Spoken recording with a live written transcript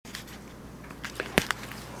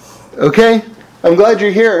Okay, I'm glad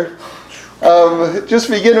you're here. Just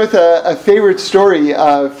begin with a favorite story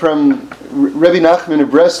from Rebbe Nachman of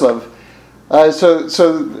Breslov.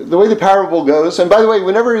 So the way the parable goes, and by the way,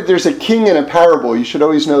 whenever there's a king in a parable, you should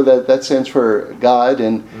always know that stands for God.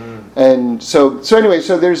 And so anyway,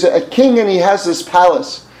 so there's a king and he has this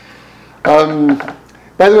palace.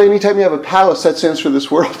 By the way, anytime you have a palace, that stands for this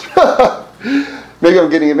world. Maybe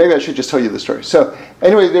I'm getting it. Maybe I should just tell you the story. So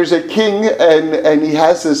anyway, there's a king, and he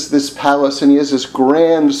has this palace, and he has this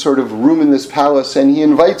grand sort of room in this palace, and he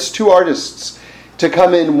invites two artists to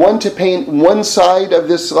come in, one to paint one side of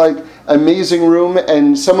this like amazing room,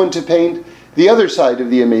 and someone to paint the other side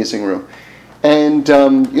of the amazing room. And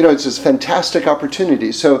it's this fantastic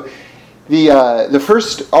opportunity. So the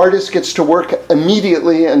first artist gets to work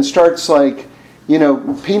immediately and starts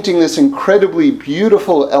painting this incredibly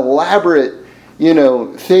beautiful, elaborate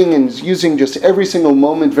thing, and using just every single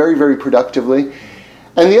moment very, very productively.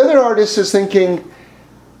 And the other artist is thinking,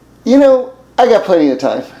 I got plenty of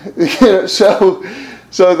time. So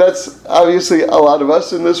that's obviously a lot of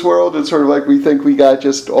us in this world. It's sort of like we think we got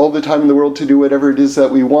just all the time in the world to do whatever it is that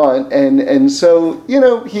we want. And so,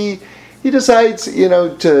 he decides,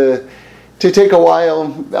 to take a while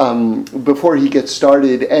before he gets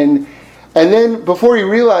started. And then before he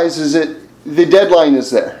realizes it, the deadline is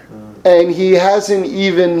there. And he hasn't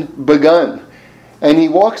even begun. And he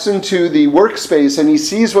walks into the workspace and he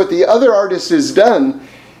sees what the other artist has done.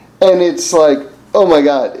 And it's like, oh my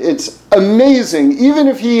God, it's amazing. Even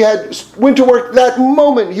if he had went to work that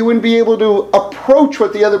moment, he wouldn't be able to approach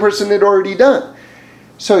what the other person had already done.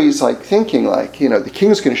 So he's thinking the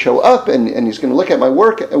king's going to show up and he's going to look at my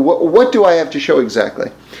work. What do I have to show exactly?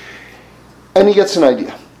 And he gets an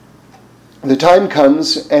idea. The time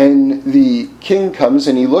comes, and the king comes,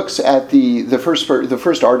 and he looks at the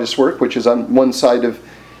first artist's work, which is on one side of,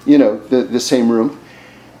 the same room,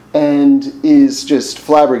 and is just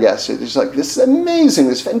flabbergasted. It's like, this is amazing,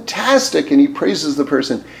 this is fantastic, and he praises the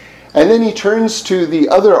person. And then he turns to the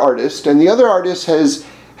other artist, and the other artist has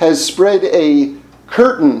spread a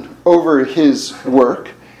curtain over his work,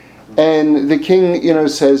 and the king,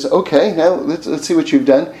 says, okay, now let's see what you've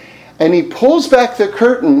done. And he pulls back the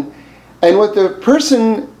curtain. And what the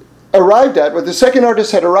person arrived at, what the second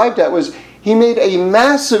artist had arrived at, was he made a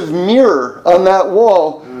massive mirror on that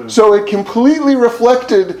wall, so it completely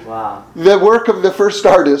reflected the work of the first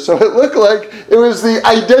artist. So it looked like it was the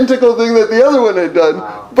identical thing that the other one had done,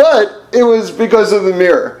 but it was because of the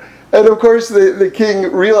mirror. And of course the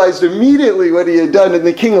king realized immediately what he had done, and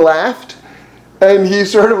the king laughed, and he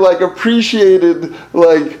sort of appreciated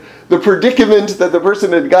the predicament that the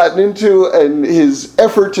person had gotten into and his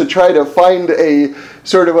effort to try to find a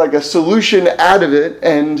sort of a solution out of it.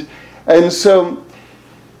 And so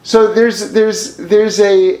there's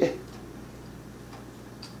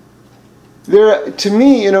to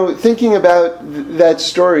me, thinking about that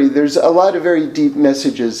story, there's a lot of very deep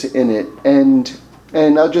messages in it. And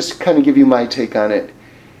I'll just kind of give you my take on it,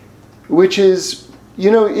 which is,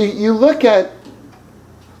 you look at,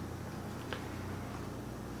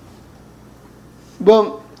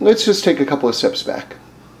 well, let's just take a couple of steps back.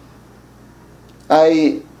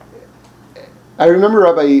 I remember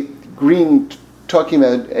Rabbi Green talking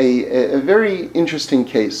about a very interesting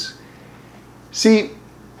case. See,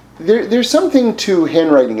 there's something to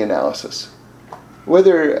handwriting analysis.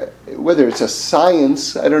 Whether it's a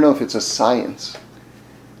science, I don't know if it's a science,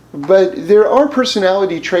 but there are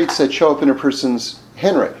personality traits that show up in a person's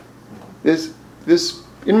handwriting. This,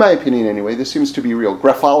 in my opinion anyway, this seems to be real.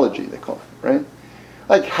 Graphology, they call it, right?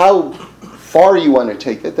 How far you want to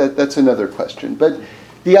take it, that's another question. But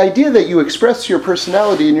the idea that you express your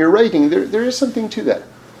personality in your writing, there is something to that.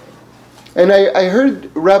 And I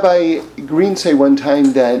heard Rabbi Green say one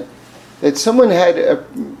time that someone had a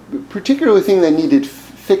particular thing that needed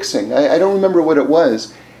fixing. I don't remember what it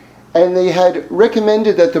was. And they had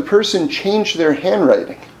recommended that the person change their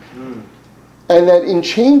handwriting. And that in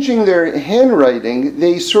changing their handwriting,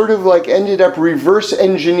 they sort of ended up reverse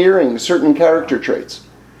engineering certain character traits.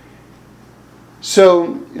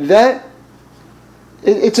 So that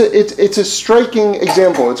it's a striking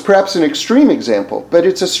example. It's perhaps an extreme example, but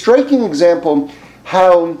it's a striking example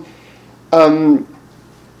how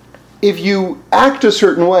if you act a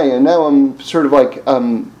certain way, and now I'm sort of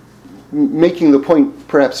making the point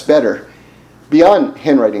perhaps better, beyond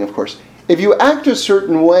handwriting, of course. If you act a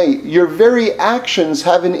certain way, your very actions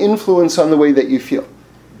have an influence on the way that you feel.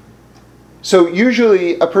 So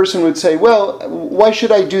usually a person would say, well, why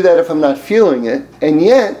should I do that if I'm not feeling it? And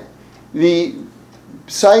yet, the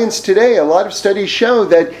science today, a lot of studies show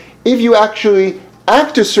that if you actually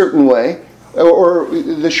act a certain way, or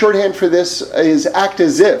the shorthand for this is act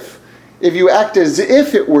as if. if you act as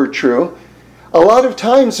if it were true, a lot of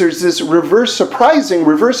times there's this reverse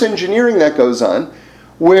engineering that goes on,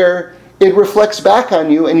 where it reflects back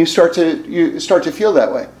on you, and you start to feel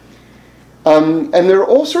that way. And there are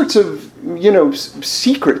all sorts of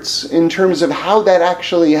secrets in terms of how that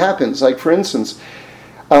actually happens. Like, for instance,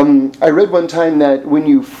 I read one time that when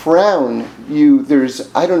you frown, there's,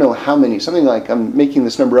 I don't know how many, something like, I'm making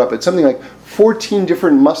this number up, but something like 14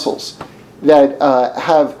 different muscles that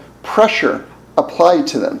have pressure applied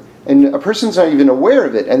to them. And a person's not even aware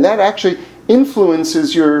of it. And that actually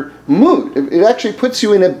influences your mood. It actually puts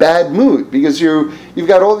you in a bad mood because you've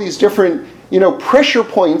got all these different pressure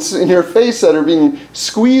points in your face that are being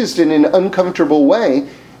squeezed in an uncomfortable way.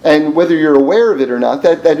 And whether you're aware of it or not,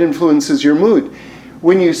 that influences your mood.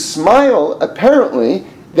 When you smile, apparently,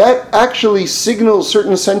 that actually signals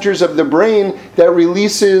certain centers of the brain that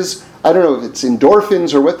releases, I don't know if it's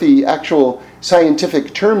endorphins or what the actual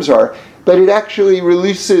scientific terms are, but it actually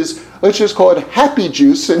releases, let's just call it happy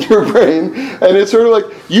juice in your brain, and it's sort of like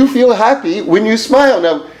you feel happy when you smile.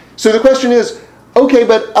 Now, so the question is, okay,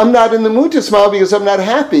 but I'm not in the mood to smile because I'm not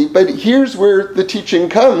happy, but here's where the teaching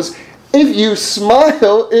comes. If you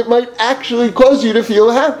smile, it might actually cause you to feel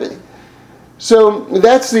happy. So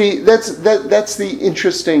that's the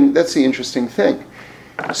interesting thing.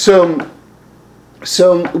 So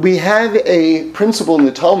we have a principle in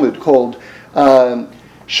the Talmud called Shelo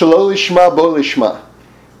lishma bo lishma,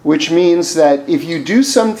 which means that if you do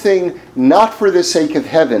something not for the sake of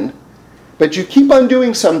heaven, but you keep on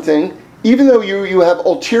doing something, even though you have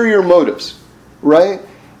ulterior motives, right?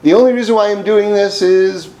 The only reason why I'm doing this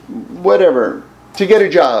is whatever, to get a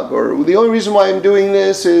job, or the only reason why I'm doing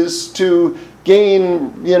this is to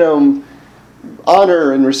gain,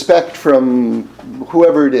 honor and respect from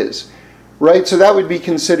whoever it is, right? So that would be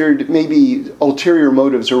considered maybe ulterior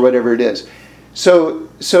motives or whatever it is. So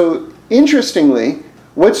interestingly,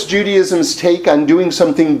 what's Judaism's take on doing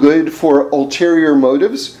something good for ulterior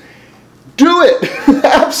motives? Do it!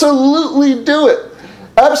 Absolutely do it!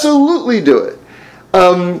 Absolutely do it!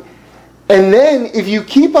 And then if you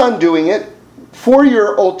keep on doing it for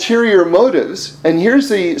your ulterior motives, and here's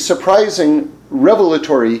the surprising,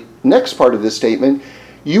 revelatory next part of this statement,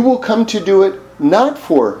 you will come to do it not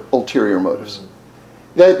for ulterior motives.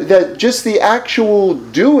 That just the actual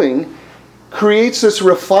doing creates this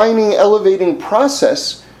refining, elevating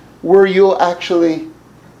process where you'll actually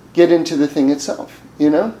get into the thing itself,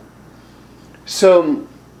 So,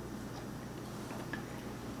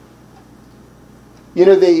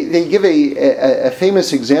 they give a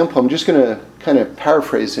famous example. I'm just going to kind of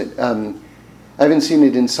paraphrase it. I haven't seen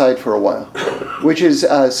it inside for a while, which is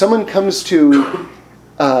someone comes to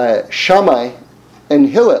Shammai and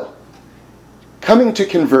Hillel, coming to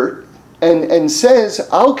convert, and says,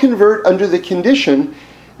 I'll convert under the condition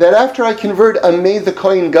that after I convert, I'm made the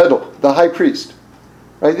Kohen Gadol, the high priest.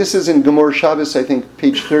 Right? This is in Gemor Shabbos, I think,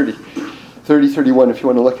 page 31, if you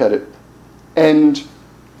want to look at it. And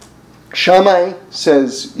Shammai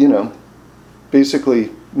says,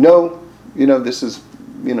 basically, no, this is,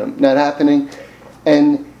 not happening.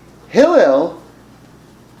 And Hillel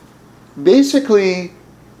basically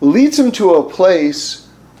leads him to a place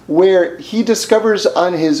where he discovers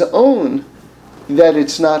on his own that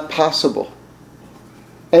it's not possible.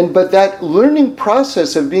 But that learning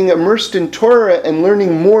process of being immersed in Torah and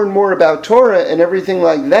learning more and more about Torah and everything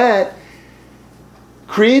like that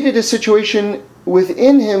created a situation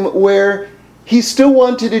within him where he still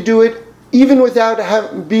wanted to do it even without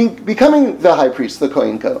becoming the high priest, the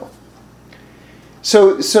Kohen Gadol.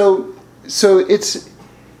 So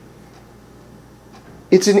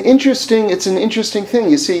it's an interesting thing.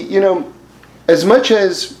 You see, as much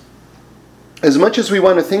as we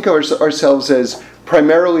want to think of ourselves as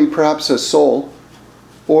primarily perhaps a soul,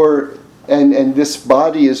 and this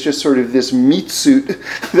body is just sort of this meat suit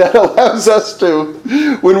that allows us to,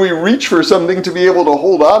 when we reach for something, to be able to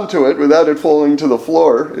hold on to it without it falling to the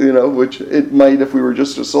floor, which it might if we were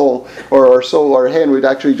just a soul, or our hand would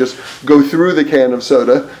actually just go through the can of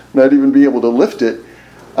soda, not even be able to lift it.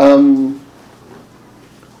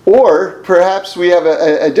 Or perhaps we have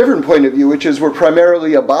a different point of view, which is we're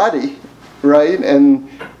primarily a body, right? And,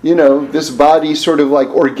 this body sort of like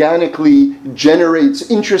organically generates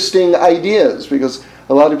interesting ideas, because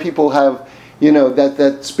a lot of people have,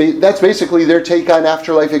 that's basically their take on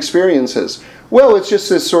afterlife experiences. Well, it's just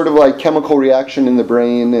this sort of like chemical reaction in the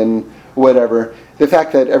brain and whatever. The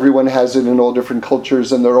fact that everyone has it in all different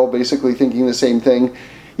cultures and they're all basically thinking the same thing,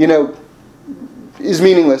 is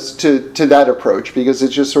meaningless to that approach, because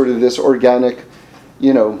it's just sort of this organic,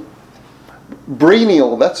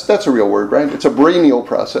 brainial. That's a real word, right? It's a brainial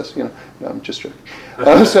process. No, I'm just joking.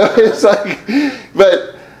 So it's like,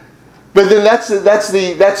 but then that's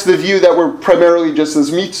the view that we're primarily just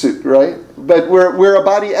this meat suit, right? But we're a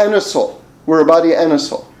body and a soul. We're a body and a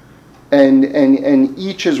soul, and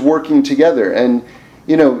each is working together. And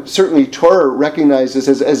certainly Torah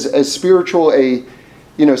recognizes as spiritual a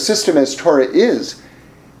system as Torah is.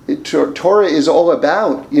 Torah is all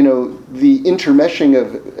about the intermeshing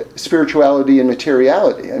of spirituality and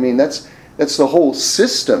materiality. I mean that's the whole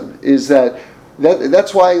system. Is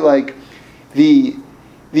that's why like the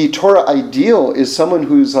Torah ideal is someone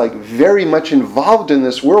who's like very much involved in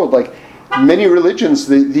this world. Like many religions,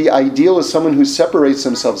 the ideal is someone who separates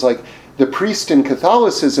themselves. Like the priest in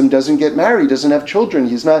Catholicism doesn't get married, doesn't have children.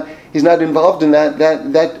 He's not involved in that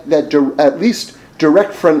at least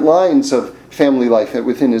direct front lines of family life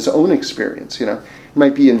within his own experience. He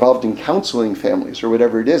might be involved in counseling families or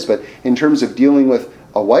whatever it is, but in terms of dealing with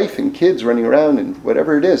a wife and kids running around and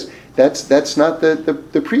whatever it is, that's not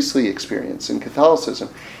the priestly experience in Catholicism.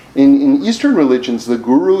 In Eastern religions, the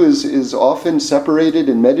guru is often separated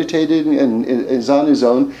and meditated and is on his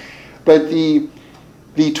own, but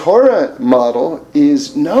the Torah model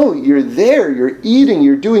is, no, you're there, you're eating,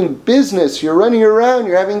 you're doing business, you're running around,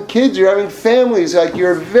 you're having kids, you're having families, like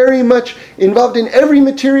you're very much involved in every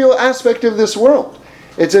material aspect of this world.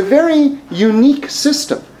 It's a very unique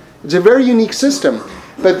system. It's a very unique system.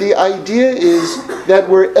 But the idea is that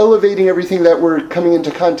we're elevating everything that we're coming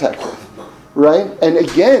into contact with, right? And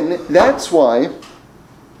again, that's why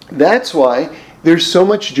there's so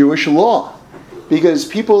much Jewish law. Because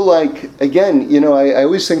people again, I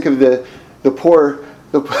always think of the poor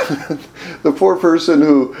person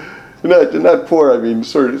who, not poor, I mean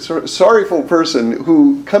sorrowful person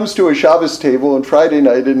who comes to a Shabbos table on Friday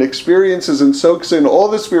night and experiences and soaks in all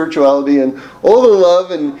the spirituality and all the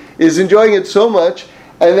love and is enjoying it so much,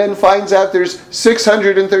 and then finds out there's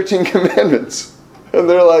 613 commandments. And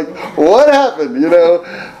they're like, what happened?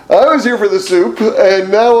 I was here for the soup, and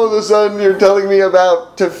now all of a sudden you're telling me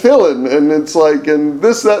about tefillin, and it's like, and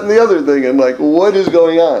this, that, and the other thing, and like, what is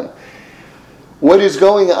going on? What is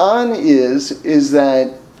going on is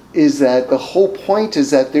that the whole point is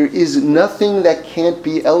that there is nothing that can't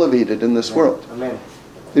be elevated in this world. Amen.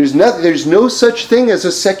 There's no such thing as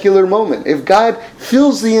a secular moment. If God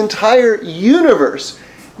fills the entire universe,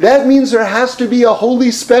 that means there has to be a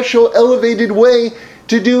holy, special, elevated way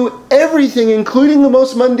to do everything, including the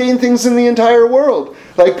most mundane things in the entire world.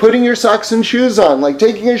 Like putting your socks and shoes on, like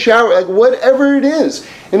taking a shower, like whatever it is.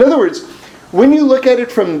 In other words, when you look at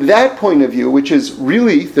it from that point of view, which is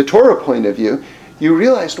really the Torah point of view, you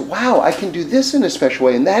realize, wow, I can do this in a special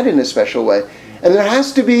way and that in a special way. And there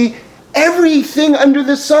has to be everything under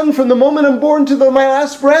the sun from the moment I'm born to my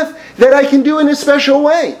last breath that I can do in a special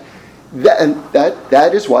way.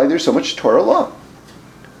 That is why there's so much Torah law.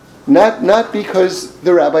 Not because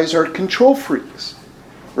the rabbis are control freaks,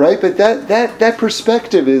 right? But that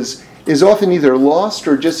perspective is often either lost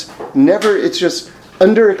or just never. It's just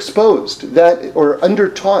underexposed or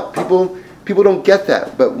undertaught. People don't get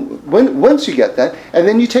that. But once you get that, and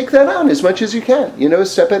then you take that on as much as you can, a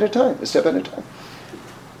step at a time.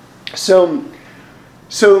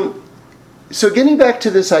 So getting back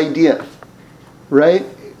to this idea, right?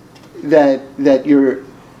 That you're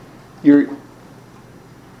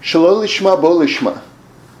Shelo lishma bo lishma,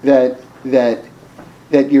 that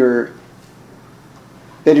if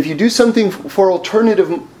you do something for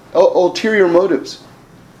ulterior motives,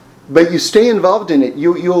 but you stay involved in it,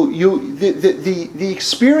 the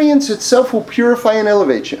experience itself will purify and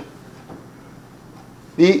elevate you.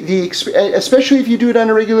 Especially if you do it on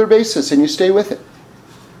a regular basis and you stay with it.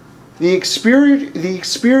 The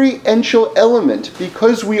experiential element,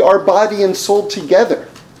 because we are body and soul together,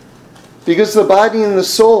 because the body and the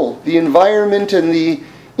soul, the environment and the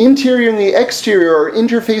interior and the exterior are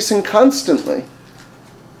interfacing constantly,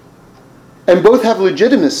 and both have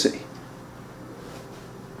legitimacy,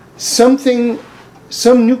 some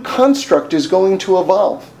new construct is going to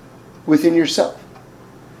evolve within yourself.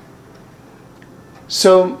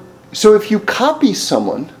 So if you copy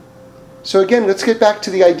someone, so again, let's get back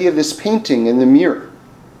to the idea of this painting in the mirror,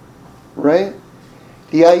 right?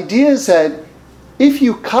 The idea is that if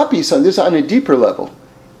you copy someone, this is on a deeper level,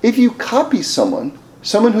 if you copy someone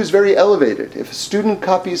who's very elevated, if a student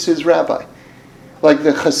copies his rabbi, like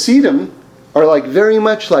the Hasidim are like very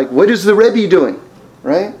much like, what is the Rebbe doing,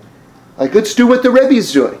 right? Like, let's do what the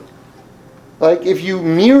Rebbe's doing. Like, if you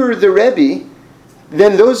mirror the Rebbe,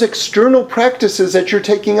 then those external practices that you're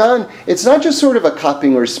taking on, it's not just sort of a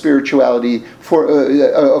copying or spirituality for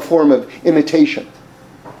a form of imitation.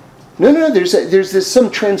 No. There's this some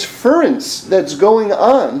transference that's going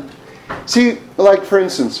on. See, like for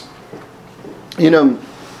instance,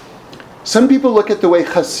 some people look at the way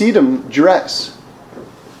Hasidim dress,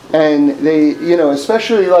 and they,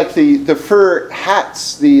 especially like the fur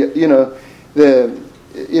hats, the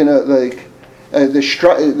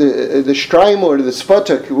shtreim or the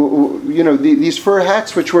spotok, these fur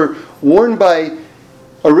hats which were worn by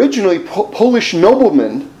originally Polish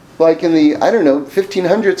noblemen, like in the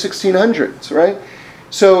 1500s, 1600s, right?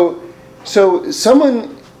 So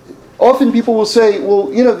often people will say, well,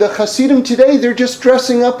 the Hasidim today, they're just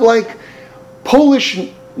dressing up like Polish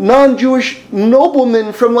non-Jewish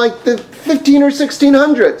noblemen from like the 15 or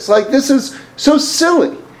 1600s. Like, this is so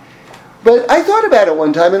silly. But I thought about it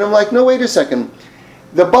one time, and I'm like, no, wait a second.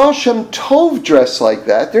 The Baal Shem Tov dress like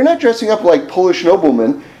that. They're not dressing up like Polish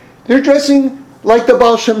noblemen. They're dressing like the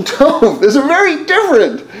Baal Shem Tov. This is very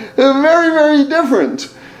different. Very, very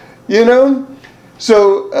different.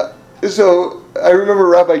 So I remember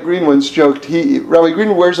Rabbi Green once joked. Rabbi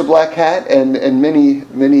Green wears a black hat, and many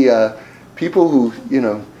people who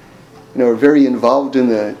are very involved in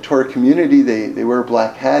the Torah community, they wear a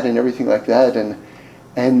black hat and everything like that.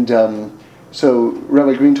 And so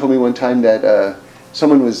Rabbi Green told me one time that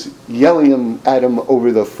someone was yelling at him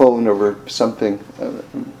over the phone over something.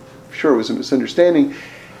 I'm sure it was a misunderstanding.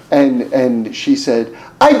 And she said,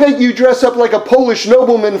 I bet you dress up like a Polish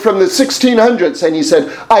nobleman from the 1600s. And he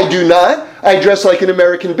said, I do not. I dress like an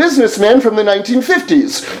American businessman from the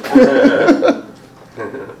 1950s.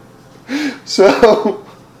 So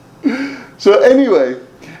anyway,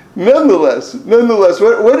 nonetheless,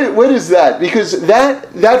 what is that? Because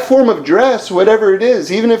that form of dress, whatever it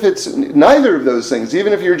is, even if it's neither of those things,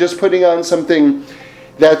 even if you're just putting on something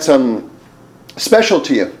that's special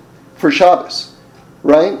to you for Shabbos,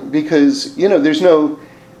 right? Because there's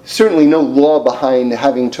certainly no law behind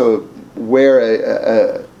having to wear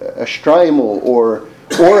a shtreimel or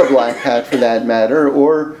a black hat for that matter,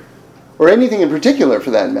 or anything in particular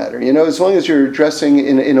for that matter. As long as you're dressing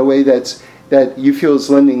in a way that you feel is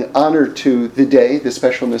lending honor to the day, the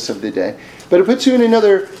specialness of the day. But it puts you in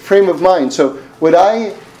another frame of mind. So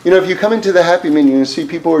if you come into the Happy Minyan, you see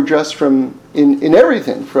people are dressed in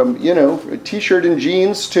everything, from a t-shirt and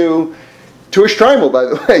jeans to a shtreimel, by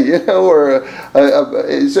the way, or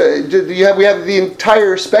we have the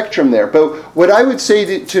entire spectrum there. But what I would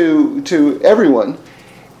say to everyone,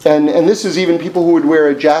 and this is even people who would wear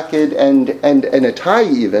a jacket and a tie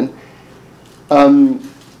even,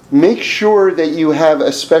 make sure that you have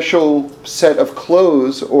a special set of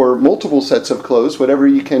clothes or multiple sets of clothes, whatever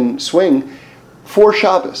you can swing, for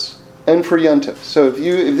Shabbos and for Yom Tov. So if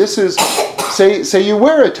this is, say you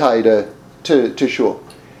wear a tie to shul,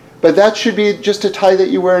 but that should be just a tie that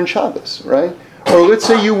you wear on Shabbos, right? Or let's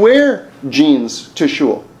say you wear jeans to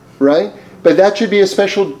shul, right? But that should be a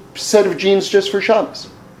special set of jeans just for Shabbos,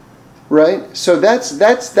 right? So that's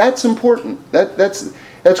important. That's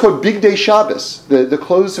called Big Day Shabbos, the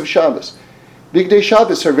clothes of Shabbos. Big Day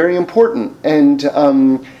Shabbos are very important. And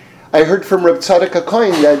I heard from Reb Tzadok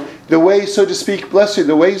HaKohen that the way, so to speak, bless you,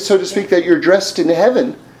 the way, so to speak, that you're dressed in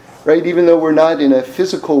heaven, right, even though we're not in a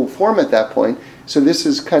physical form at that point. So this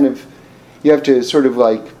is kind of, you have to sort of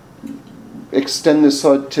like extend this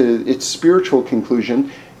thought to its spiritual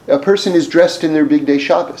conclusion. A person is dressed in their Big Day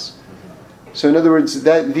Shabbos. So in other words,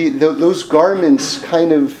 that those garments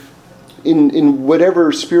kind of, in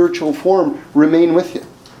whatever spiritual form, remain with you.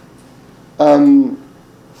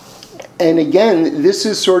 And again, this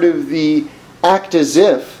is sort of the act as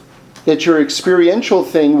if that your experiential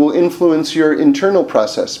thing will influence your internal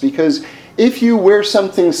process. Because if you wear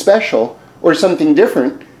something special or something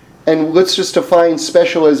different, and let's just define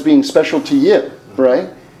special as being special to you, right?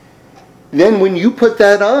 Then when you put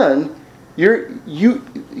that on,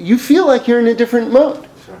 you feel like you're in a different mode.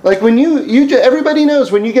 Like when everybody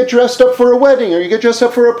knows when you get dressed up for a wedding or you get dressed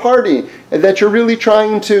up for a party that you're really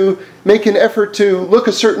trying to make an effort to look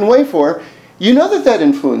a certain way for, you know that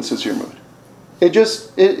influences your mood. It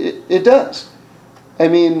does. I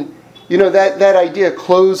mean, that idea,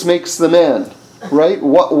 clothes makes the man, right?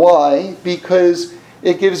 Why? Because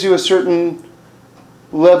it gives you a certain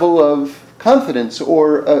level of confidence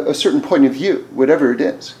or a certain point of view, whatever it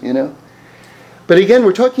is, But again,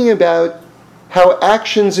 we're talking about how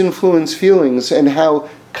actions influence feelings and how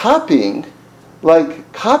copying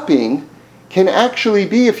can actually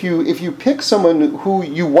be, if you pick someone who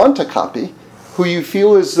you want to copy, who you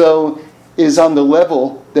feel as though is on the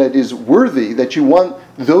level that is worthy, that you want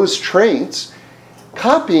those traits,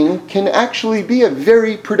 copying can actually be a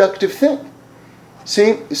very productive thing.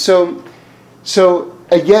 See, so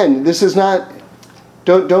again, this is not.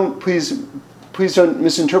 Don't please please don't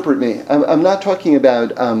misinterpret me. I'm not talking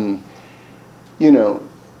about,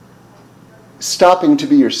 stopping to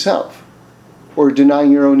be yourself or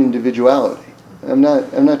denying your own individuality. I'm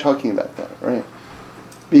not talking about that, right?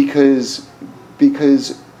 Because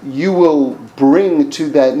you will bring to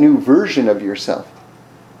that new version of yourself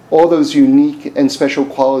all those unique and special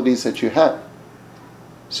qualities that you have.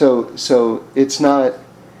 So it's not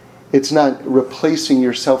replacing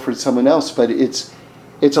yourself with someone else, but it's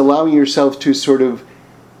allowing yourself to sort of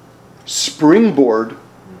springboard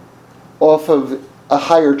off of a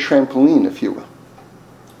higher trampoline, if you will.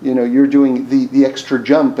 You're doing the extra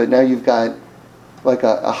jump, but now you've got like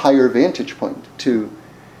a higher vantage point to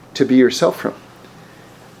be yourself from.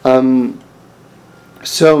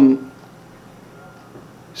 So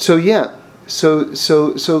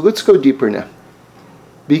let's go deeper now,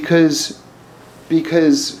 because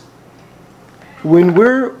when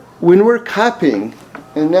we're copying,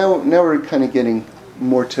 and now we're kind of getting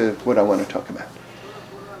more to what I want to talk about.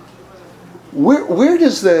 Where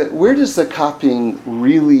does the copying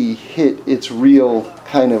really hit its real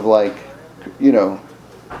kind of like,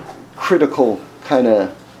 critical kind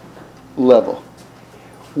of level?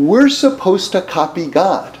 We're supposed to copy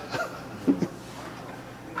God.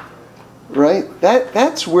 Right?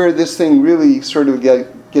 That's where this thing really sort of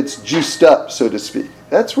gets juiced up, so to speak.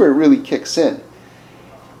 That's where it really kicks in.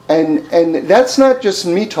 And that's not just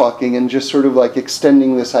me talking and just sort of like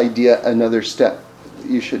extending this idea another step,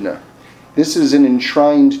 you should know. This is an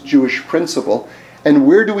enshrined Jewish principle. And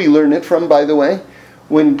where do we learn it from, by the way?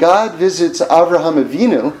 When God visits Avraham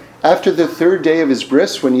Avinu after the third day of his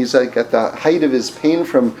bris, when he's like at the height of his pain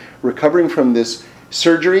from recovering from this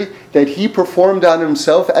surgery that he performed on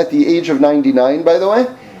himself at the age of 99, by the way,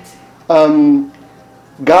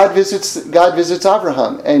 God visits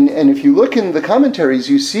Abraham, and if you look in the commentaries,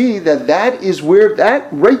 you see that that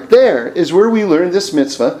right there is where we learn this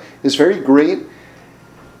mitzvah, this very great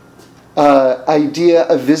idea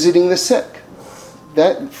of visiting the sick.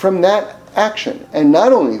 That from that action, and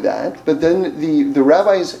not only that, but then the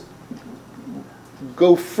rabbis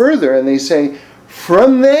go further and they say,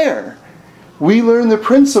 from there we learn the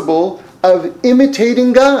principle of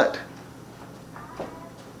imitating God.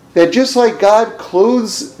 That just like God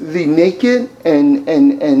clothes the naked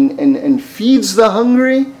and feeds the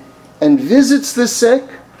hungry and visits the sick,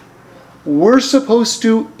 we're supposed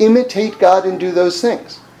to imitate God and do those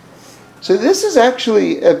things. So this is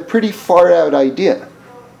actually a pretty far out idea.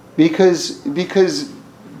 Because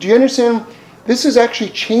do you understand? This is actually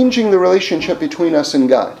changing the relationship between us and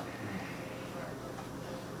God.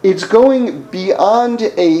 It's going beyond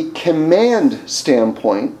a command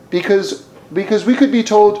standpoint because we could be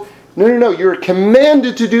told, no, you're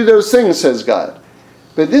commanded to do those things, says God.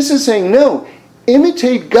 But this is saying, no,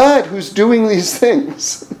 imitate God who's doing these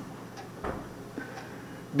things.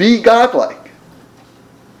 Be godlike.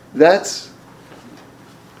 That's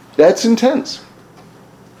intense.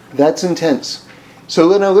 That's intense.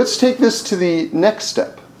 So now let's take this to the next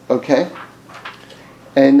step, okay?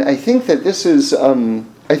 And I think that this is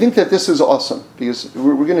awesome because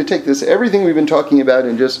we're going to take this, everything we've been talking about,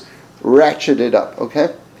 and just ratchet it up,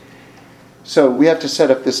 okay? So we have to set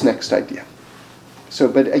up this next idea.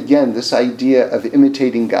 But again, this idea of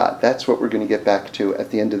imitating God, that's what we're going to get back to at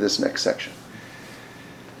the end of this next section.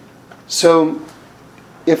 So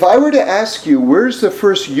if I were to ask you, where's the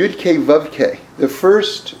first Yud Kei Vav Kei, the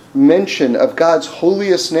first mention of God's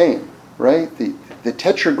holiest name, right? The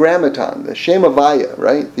Tetragrammaton, the Shem Havaya,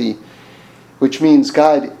 right? Which means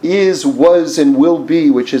God is, was, and will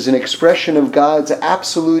be, which is an expression of God's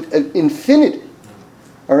absolute infinity.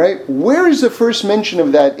 All right? Where is the first mention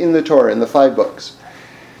of that in the Torah, in the 5 books?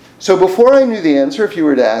 So before I knew the answer, if you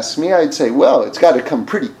were to ask me, I'd say, well, it's got to come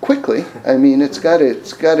pretty quickly. I mean, it's got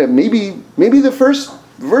to maybe the first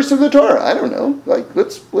verse of the Torah. I don't know. Like,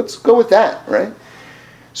 let's go with that, right?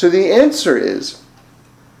 So the answer is,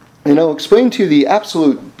 and I'll explain to you the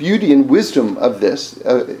absolute beauty and wisdom of this.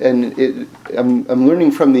 I'm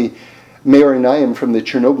learning from the Meir Einayim from the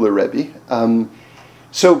Chernobyl Rebbe.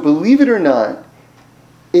 So believe it or not,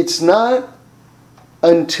 it's not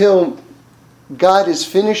until God is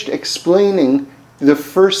finished explaining the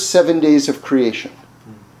first 7 days of creation.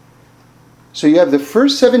 So you have the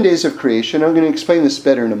first 7 days of creation. I'm going to explain this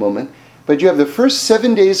better in a moment. But you have the first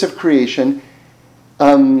 7 days of creation,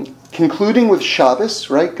 concluding with Shabbos,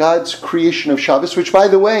 right? God's creation of Shabbos, which, by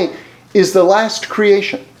the way, is the last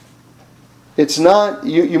creation. It's not,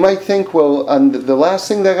 you might think, well, the last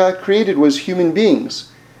thing that God created was human beings.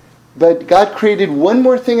 But God created one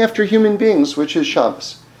more thing after human beings, which is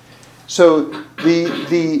Shabbos. So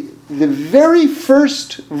the very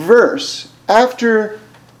first verse after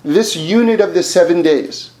this unit of the 7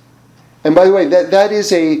 days, and by the way, that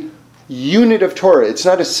is a unit of Torah. It's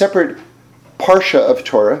not a separate parsha of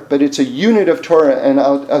Torah, but it's a unit of Torah, and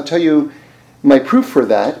I'll tell you my proof for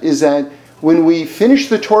that is that when we finish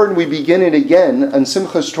the Torah and we begin it again on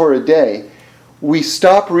Simchas Torah Day, we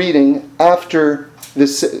stop reading after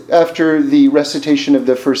the recitation of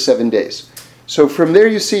the first 7 days. So from there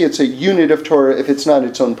you see it's a unit of Torah if it's not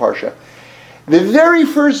its own parsha. The very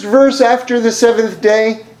first verse after the 7th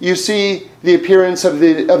day, you see the appearance of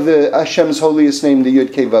the Hashem's holiest name, the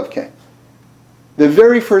Yud Kei Vav Kei. The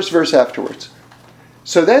very first verse afterwards.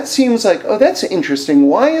 So that seems like, oh, that's interesting.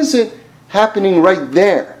 Why is it happening right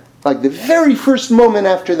there? Like the very first moment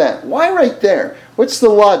after that. Why right there? What's the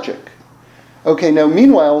logic? Okay, now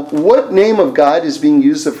meanwhile, what name of God is being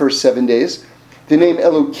used the first 7 days? The name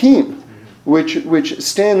Elohim, which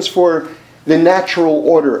stands for the natural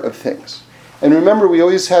order of things. And remember, we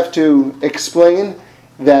always have to explain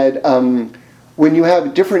that when you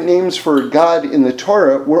have different names for God in the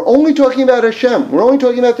Torah, we're only talking about Hashem. We're only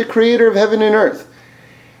talking about the creator of heaven and earth.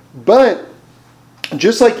 But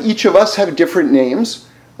just like each of us have different names,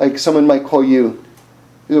 like someone might call you,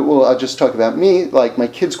 well, I'll just talk about me, like my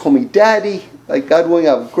kids call me daddy, like God willing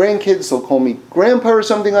I have grandkids, they'll call me grandpa or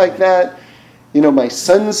something like that. You know, my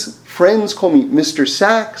son's friends call me Mr.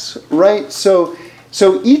 Sachs, right? So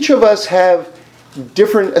each of us have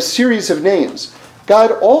a series of names.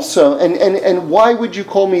 God also, and why would you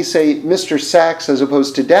call me, say, Mr. Sachs as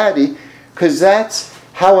opposed to Daddy? Because that's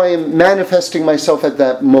how I am manifesting myself at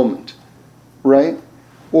that moment, right?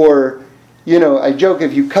 Or, you know, I joke,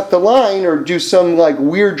 if you cut the line or do some like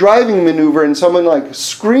weird driving maneuver and someone like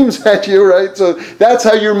screams at you, right? So that's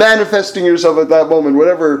how you're manifesting yourself at that moment,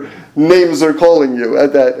 whatever names they're calling you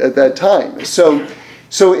at that time.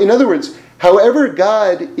 So in other words, however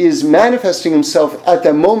God is manifesting himself at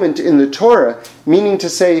that moment in the Torah, meaning to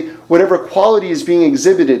say whatever quality is being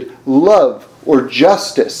exhibited, love or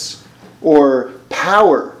justice or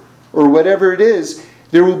power or whatever it is,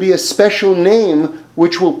 there will be a special name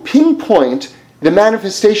which will pinpoint the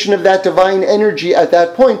manifestation of that divine energy at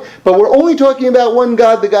that point. But we're only talking about one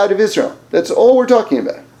God, the God of Israel. That's all we're talking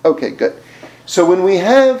about. Okay, good. So when we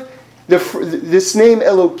have this name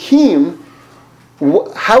Elohim,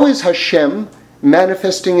 how is Hashem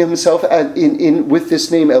manifesting himself with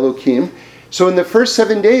this name Elohim? So in the first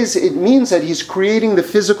 7 days, it means that he's creating the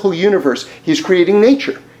physical universe. He's creating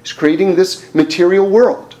nature. He's creating this material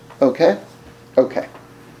world. Okay? Okay.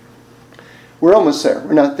 We're almost there.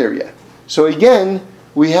 We're not there yet. So again,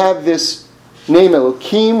 we have this name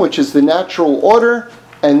Elohim, which is the natural order,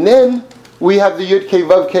 and then we have the Yud Kei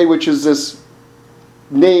Vav Kei, which is this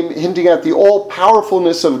name hinting at the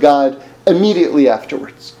all-powerfulness of God immediately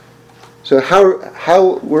afterwards. So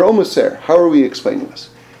how we're almost there. How are we explaining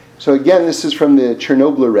this? So again, this is from the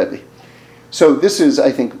Chernobyl Rebbe. So this is,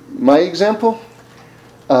 I think, my example,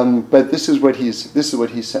 but this is what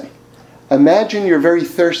he's saying. Imagine you're very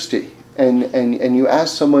thirsty, and you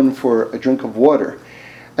ask someone for a drink of water,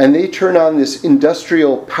 and they turn on this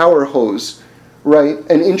industrial power hose, right,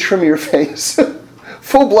 an inch from your face,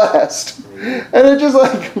 full blast, and it just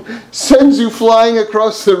like sends you flying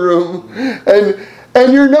across the room,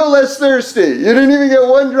 and you're no less thirsty. You didn't even get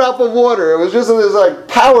one drop of water. It was just this like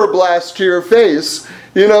power blast to your face.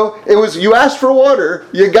 You know, it was, you asked for water,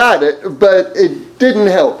 you got it, but it didn't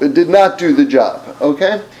help. It did not do the job.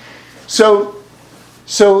 Okay, so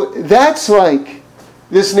that's like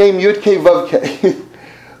this name Yud Kei Vav Kei.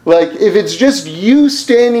 Like if it's just you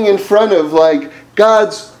standing in front of like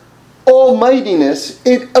God's almightiness,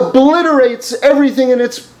 it obliterates everything in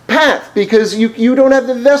its path because you don't have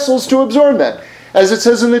the vessels to absorb that. As it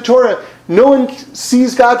says in the Torah, no one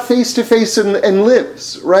sees God face to face and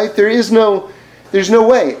lives, right? There's no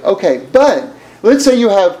way. Okay, but let's say you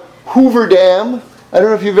have Hoover Dam. I don't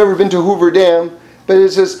know if you've ever been to Hoover Dam, but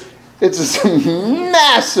it's this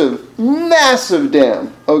massive, massive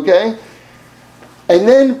dam, okay? And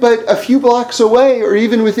then, but a few blocks away, or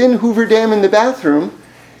even within Hoover Dam in the bathroom,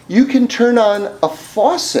 you can turn on a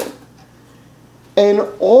faucet, and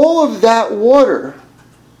all of that water,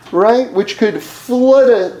 right, which could flood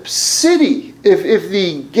a city if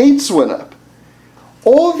the gates went up,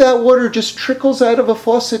 all of that water just trickles out of a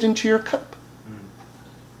faucet into your cup.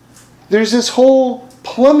 There's this whole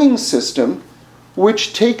plumbing system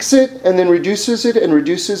which takes it and then reduces it and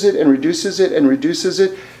reduces it and reduces it and reduces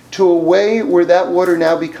it to a way where that water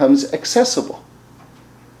now becomes accessible.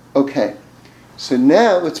 Okay, so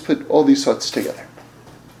now let's put all these thoughts together.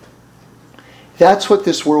 That's what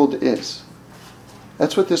this world is.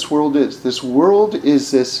 That's what this world is. This world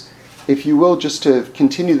is this, if you will, just to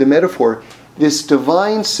continue the metaphor, this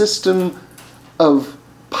divine system of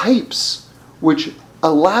pipes, which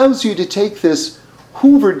allows you to take this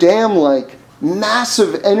Hoover Dam-like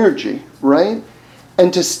massive energy, right?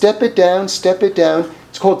 And to step it down. It's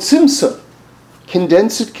called Tzimtzum.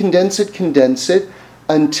 Condense it,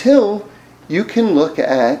 until you can look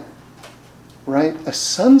at, right, a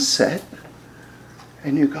sunset,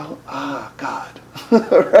 and you go, God,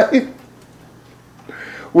 right?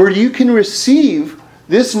 Where you can receive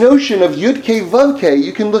this notion of Yud-Kei Vav-Kei.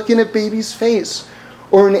 You can look in a baby's face,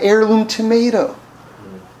 or an heirloom tomato,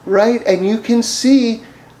 right? And you can see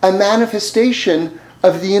a manifestation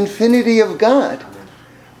of the infinity of God.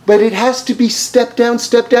 But it has to be step down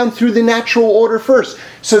through the natural order first.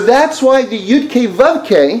 So that's why the Yud-Kei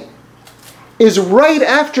Vav-Kei is right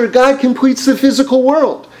after God completes the physical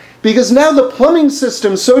world. Because now the plumbing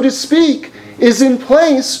system, so to speak, is in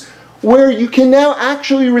place where you can now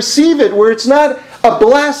actually receive it, where it's not a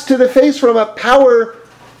blast to the face from a power,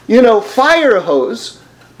 fire hose,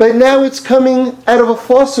 but now it's coming out of a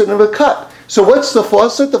faucet of a cup. So what's the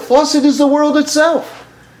faucet? The faucet is the world itself.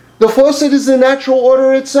 The faucet is the natural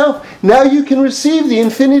order itself. Now you can receive the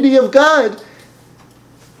infinity of God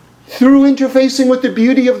through interfacing with the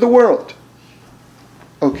beauty of the world.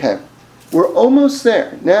 Okay, we're almost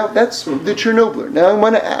there. Now that's the Chernobyler. Now I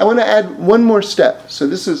want to add one more step. So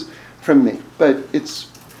this is from me, but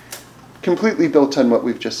it's completely built on what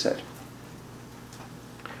we've just said.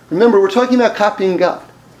 Remember, we're talking about copying God.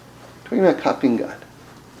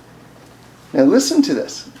 Now listen to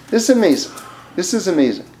this. This is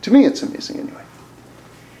amazing. To me, it's amazing anyway.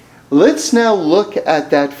 Let's now look at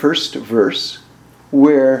that first verse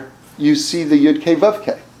where you see the Yud-Kei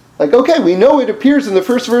Vav-Kei. Like, okay, we know it appears in the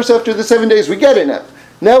first verse after the 7 days. We get it now.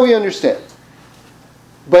 Now we understand.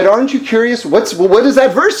 But aren't you curious? What does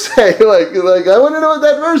that verse say? like, I want to know what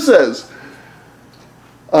that verse says.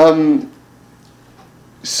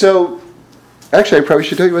 So, actually, I probably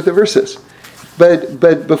should tell you what the verse is. But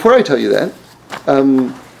before I tell you that,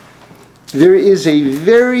 there is a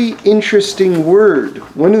very interesting word,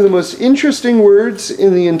 one of the most interesting words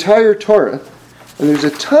in the entire Torah, and there's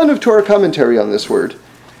a ton of Torah commentary on this word,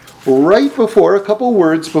 right before, a couple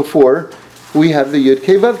words before, we have the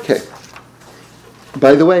Yud-Kei Vav-Kei.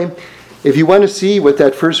 By the way, if you want to see what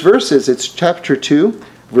that first verse is, it's chapter 2,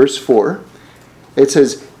 verse 4. It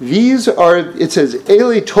says, Ele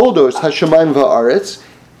Toldos Hashemayim Va'aretz.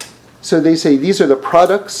 So they say these are the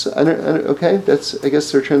products, okay, that's, I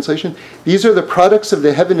guess, their translation. These are the products of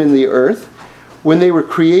the heaven and the earth when they were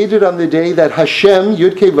created on the day that Hashem,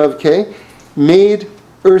 Yud-Kei Vav-Kei, made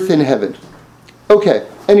earth and heaven. Okay,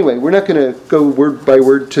 anyway, we're not going to go word by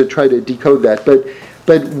word to try to decode that,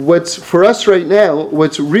 but what's, for us right now,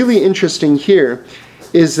 what's really interesting here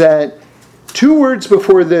is that 2 words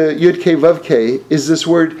before the Yud-Kei Vav-Kei is this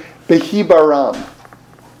word Behi Baram.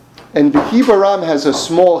 And Behi Baram has a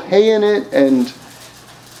small hey in it, and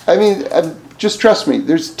I mean, just trust me,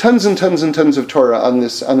 there's tons and tons and tons of Torah on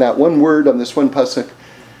that one word, on this one pasuk.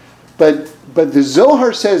 But the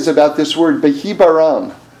Zohar says about this word Behi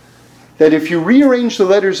Baram, that if you rearrange the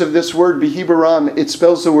letters of this word Behi Baram, it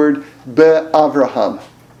spells the word Be-Avraham.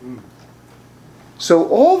 So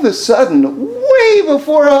all of a sudden, way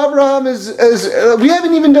before Abraham we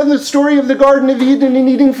haven't even done the story of the Garden of Eden and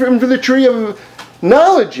eating from the tree of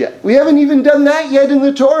knowledge yet. We haven't even done that yet in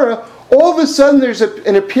the Torah. All of a sudden there's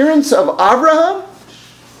an appearance of Abraham.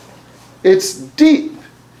 It's deep.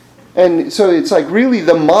 And so it's like really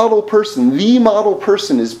the model person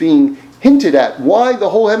is being hinted at why the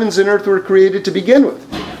whole heavens and earth were created to begin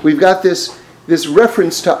with. We've got this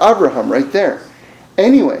reference to Abraham right there.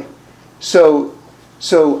 Anyway, so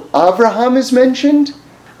Abraham is mentioned,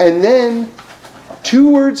 and then 2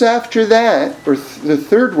 words after that, or the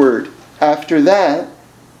third word after that,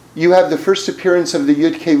 you have the first appearance of the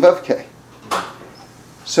Yud-Kei Vav-Kei.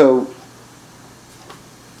 So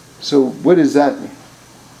what does that mean?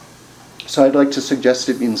 So I'd like to suggest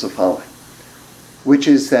it means the following, which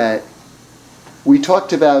is that we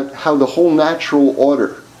talked about how the whole natural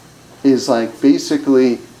order is like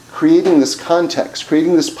basically creating this context,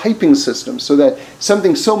 creating this piping system so that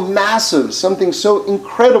something so massive, something so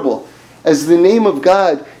incredible as the name of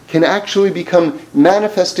God can actually become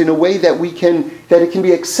manifest in a way that it can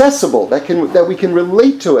be accessible, that we can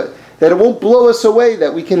relate to it, that it won't blow us away,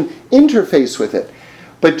 that we can interface with it.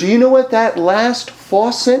 But do you know what that last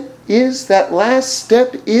faucet is, that last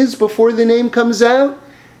step is before the name comes out?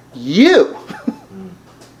 You.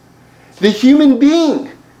 The human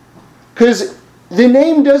being. Because the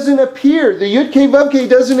name doesn't appear, the Yud-Kei Vav-Kei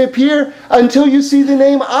doesn't appear until you see the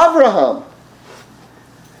name Avraham.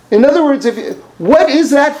 In other words, what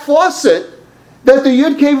is that faucet that the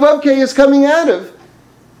Yud-Kei Vav-Kei is coming out of?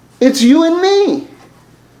 It's you and me.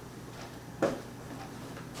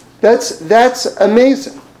 That's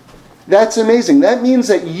amazing. That's amazing. That means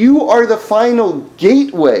that you are the final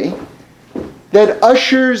gateway that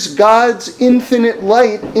ushers God's infinite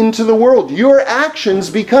light into the world. Your actions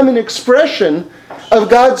become an expression of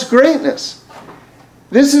God's greatness.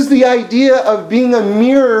 This is the idea of being a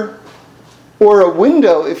mirror or a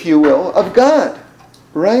window, if you will, of God,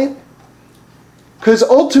 right? Because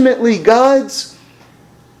ultimately God's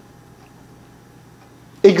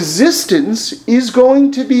existence is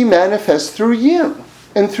going to be manifest through you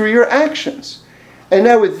and through your actions. And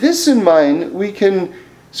now with this in mind, we can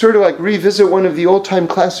sort of like revisit one of the old-time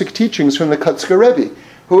classic teachings from the Kotzker Rebbe,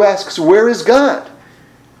 who asks, where is God?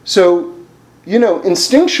 So,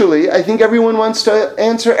 instinctually, I think everyone wants to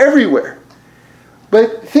answer everywhere.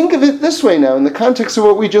 But think of it this way now, in the context of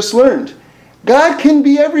what we just learned. God can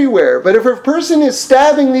be everywhere, but if a person is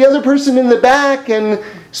stabbing the other person in the back and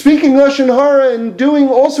speaking Lashon Hara and doing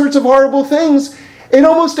all sorts of horrible things, it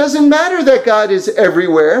almost doesn't matter that God is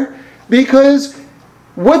everywhere, because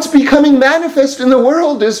what's becoming manifest in the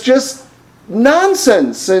world is just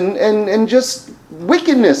nonsense and just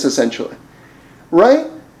wickedness, essentially. Right?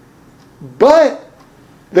 But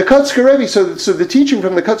the Kotzker Rebbe, so the teaching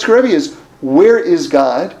from the Kotzker Rebbe is, where is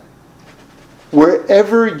God?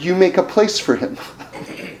 Wherever you make a place for him.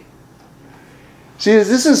 See,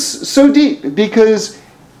 this is so deep, because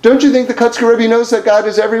don't you think the Kotzker Rebbe knows that God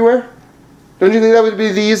is everywhere? Don't you think that would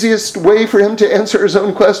be the easiest way for him to answer his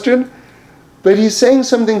own question? But he's saying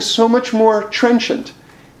something so much more trenchant.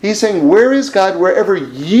 He's saying, where is God? Wherever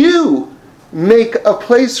you make a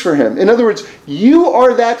place for him. In other words, you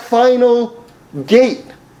are that final gate.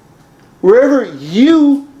 Wherever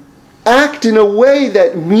you act in a way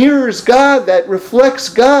that mirrors God, that reflects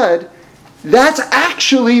God, that's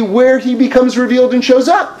actually where he becomes revealed and shows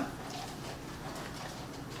up,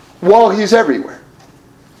 while he's everywhere.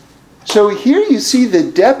 So here you see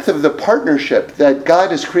the depth of the partnership that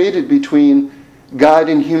God has created between God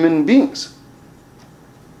and human beings.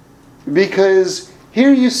 Because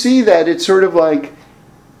here you see that it's sort of like,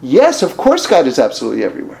 yes, of course God is absolutely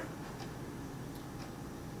everywhere.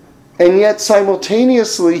 And yet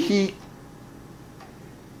simultaneously he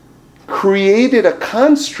created a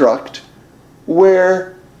construct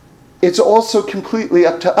where it's also completely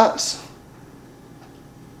up to us.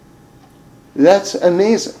 That's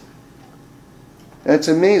amazing. That's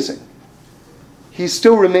amazing. He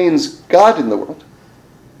still remains God in the world,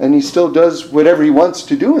 and he still does whatever he wants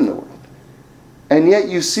to do in the world. And yet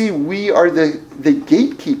you see we are the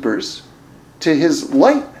gatekeepers to his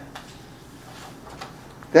light.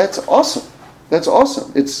 That's awesome. That's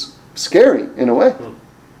awesome. It's scary in a way.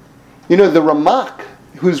 The Ramak,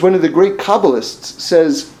 who's one of the great Kabbalists,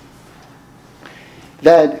 says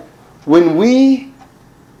that when we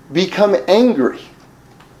become angry,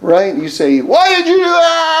 right? You say, why did you do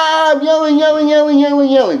that? I'm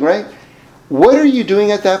yelling, right? What are you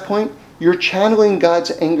doing at that point? You're channeling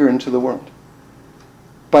God's anger into the world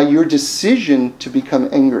by your decision to become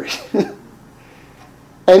angry.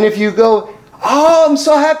 And if you go, oh, I'm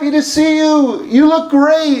so happy to see you. You look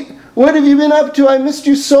great. What have you been up to? I missed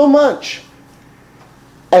you so much.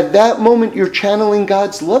 At that moment, you're channeling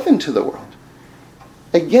God's love into the world.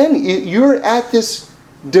 Again, you're at this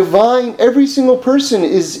divine, every single person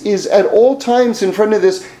is at all times in front of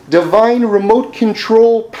this divine remote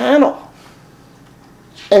control panel.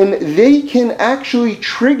 And they can actually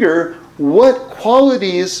trigger what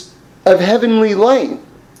qualities of heavenly light,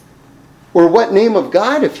 or what name of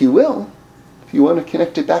God, if you will, if you want to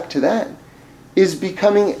connect it back to that, is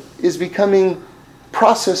becoming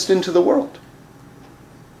processed into the world.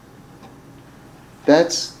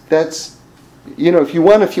 That's if you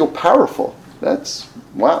want to feel powerful, that's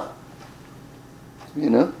wow.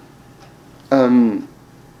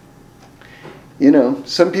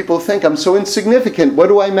 Some people think I'm so insignificant. What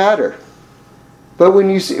do I matter? But when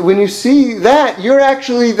you see that, you're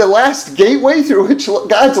actually the last gateway through which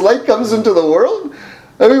God's light comes into the world.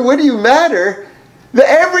 I mean, what do you matter?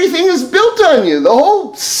 Everything is built on you. The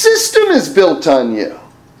whole system is built on you.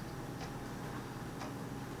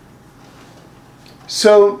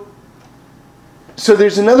 So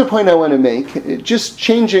there's another point I want to make. Just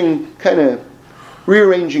changing, kind of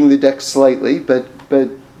rearranging the deck slightly, but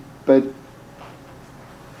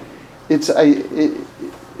it's a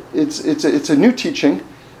new teaching,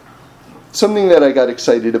 something that I got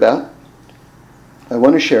excited about. I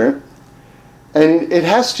want to share it, and it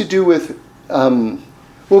has to do with.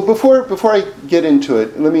 Before I get into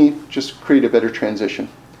it, let me just create a better transition.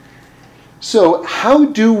 So, how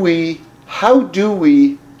do we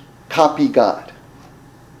copy God?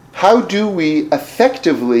 How do we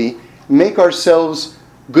effectively make ourselves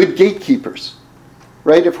good gatekeepers?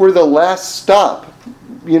 right? If we're the last stop,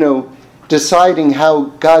 deciding how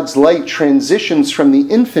God's light transitions from the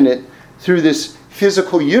infinite through this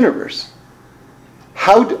physical universe,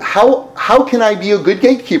 how can I be a good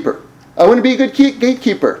gatekeeper? I want to be a good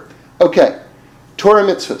gatekeeper. Okay, Torah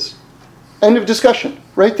mitzvahs. End of discussion.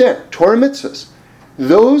 Right there. Torah mitzvahs.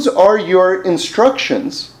 Those are your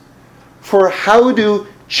instructions for how to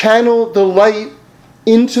channel the light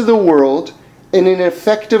into the world in an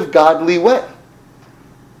effective, godly way.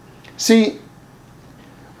 See,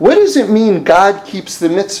 what does it mean God keeps the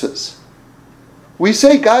mitzvahs? We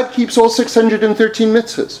say God keeps all 613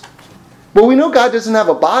 mitzvahs. But we know God doesn't have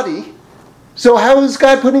a body. So how is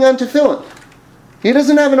God putting on tefillin? He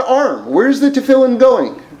doesn't have an arm. Where's the tefillin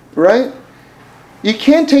going? Right? You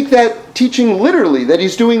can't take that teaching literally, that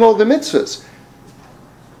he's doing all the mitzvahs.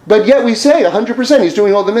 But yet we say 100% he's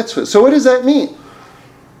doing all the mitzvahs. So what does that mean?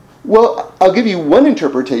 Well, I'll give you one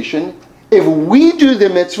interpretation. If we do the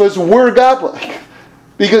mitzvahs, we're godlike.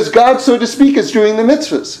 Because God, so to speak, is doing the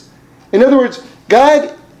mitzvahs. In other words,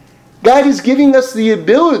 God is giving us the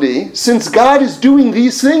ability, since God is doing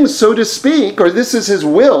these things, so to speak, or this is his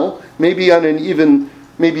will, maybe on an even,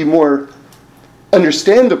 maybe more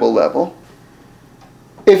understandable level,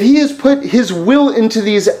 if he has put his will into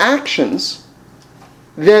these actions,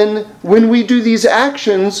 then when we do these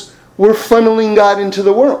actions, we're funneling God into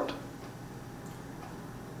the world.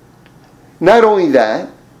 Not only that,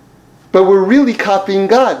 but we're really copying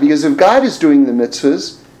God, because if God is doing the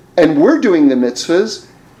mitzvahs and we're doing the mitzvahs,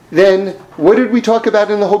 then what did we talk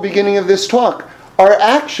about in the whole beginning of this talk? Our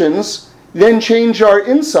actions then change our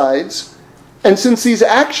insides, and since these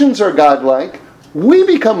actions are godlike, we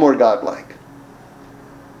become more godlike.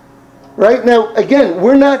 Right? Now, again,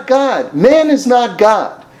 we're not God. Man is not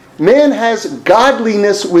God. Man has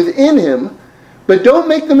godliness within him, but don't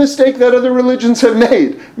make the mistake that other religions have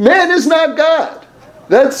made. Man is not God.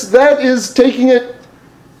 That is taking it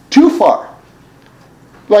too far.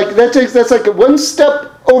 That's like one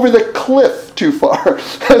step over the cliff too far.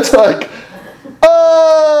 That's like,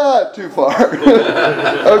 too far.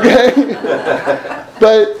 Okay?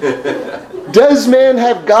 But does man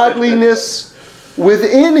have godliness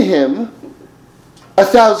within him?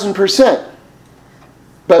 1,000%.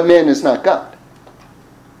 But man is not God.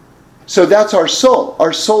 So that's our soul.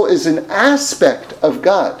 Our soul is an aspect of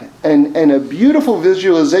God. And a beautiful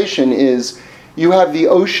visualization is you have the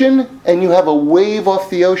ocean and you have a wave off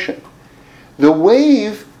the ocean. The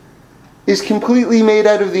wave is completely made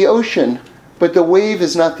out of the ocean, but the wave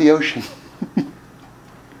is not the ocean.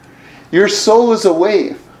 Your soul is a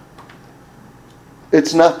wave.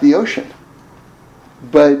 It's not the ocean.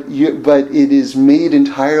 But it is made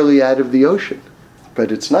entirely out of the ocean.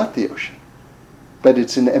 But it's not the ocean. But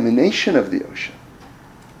it's an emanation of the ocean.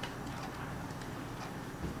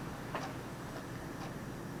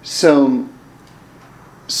 So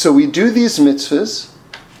we do these mitzvahs,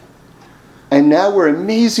 and now we're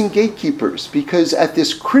amazing gatekeepers, because at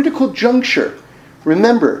this critical juncture,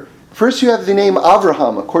 remember, first you have the name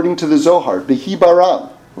Avraham, according to the Zohar, Behi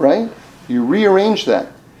Baram, right? You rearrange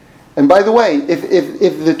that. And by the way,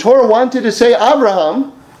 if the Torah wanted to say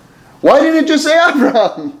Abraham, why didn't it just say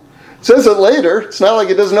Abraham? It says it later. It's not like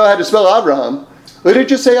it doesn't know how to spell Abraham. Let it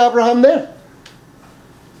just say Abraham there.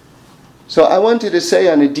 So I wanted to say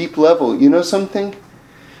on a deep level, you know something?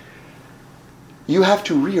 You have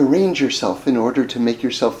to rearrange yourself in order to make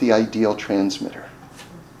yourself the ideal transmitter.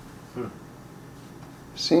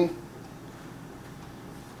 See?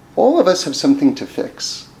 All of us have something to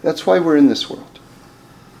fix. That's why we're in this world.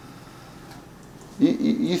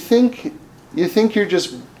 You think you're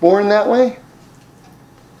just born that way?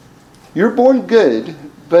 You're born good,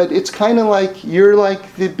 but it's kind of like you're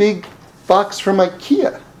like the big box from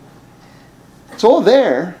IKEA. It's all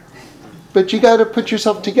there, but you got to put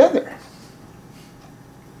yourself together.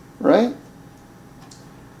 Right?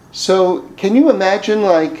 So can you imagine,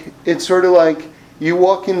 like, it's sort of like you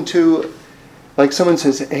walk into, like someone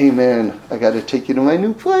says, hey man, I got to take you to my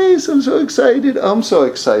new place. I'm so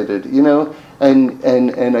excited. You know,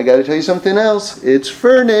 and I got to tell you something else. It's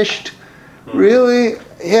furnished. Really?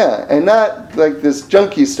 Yeah, and not like this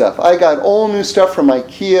junky stuff. I got all new stuff from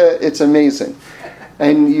IKEA. It's amazing.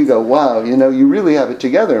 And you go, wow, you know, you really have it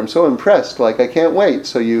together. I'm so impressed. Like, I can't wait.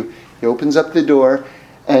 So he opens up the door,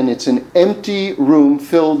 and it's an empty room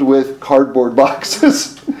filled with cardboard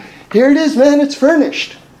boxes. Here it is, man. It's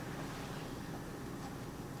furnished.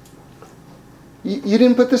 You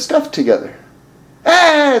didn't put the stuff together.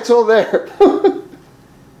 It's all there.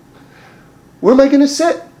 Where am I going to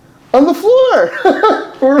sit? On the floor.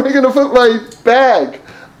 Where am I going to put my bag?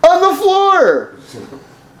 On the floor.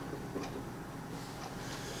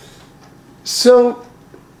 So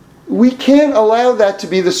we can't allow that to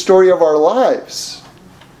be the story of our lives,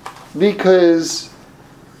 because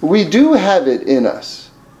we do have it in us.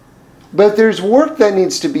 But there's work that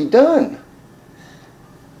needs to be done.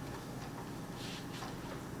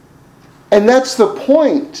 And that's the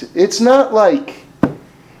point. It's not like...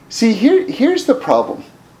 See, here's the problem.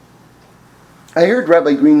 I heard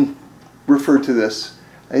Rabbi Green refer to this.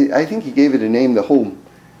 I think he gave it a name, the whole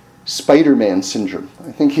Spider-Man syndrome.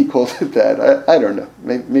 I think he called it that. I don't know.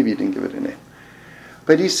 Maybe he didn't give it a name.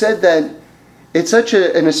 But he said that it's such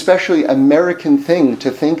an especially American thing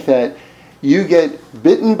to think that you get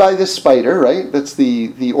bitten by the spider, right? That's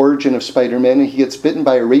the origin of Spider-Man. And he gets bitten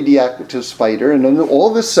by a radioactive spider. And then all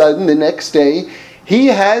of a sudden, the next day, he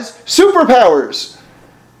has superpowers.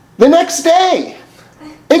 The next day.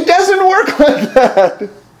 It doesn't work like that.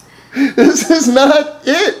 This is not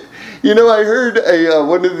it. You know, I heard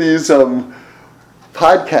one of these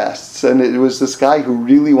podcasts, and it was this guy who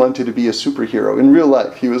really wanted to be a superhero in real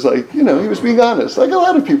life. He was like, he was being honest. Like a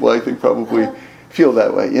lot of people, I think, probably feel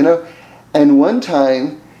that way, And one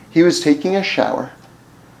time, he was taking a shower,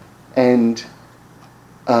 and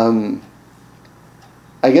I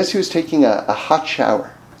guess he was taking a hot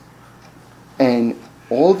shower, and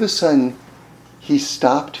all of a sudden, he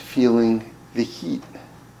stopped feeling the heat.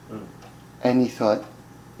 And he thought,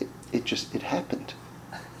 it happened.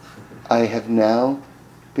 I have now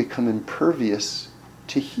become impervious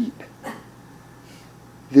to heat.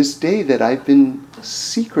 This day that I've been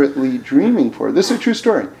secretly dreaming for, this is a true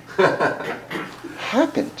story,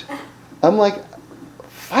 happened. I'm like,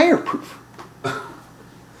 fireproof.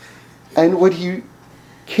 And what he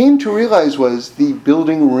came to realize was the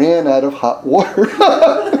building ran out of hot water.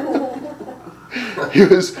 He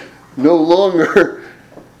was no longer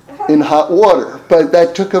in hot water, but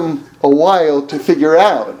that took him a while to figure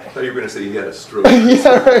out. I thought you were going to say he had a stroke.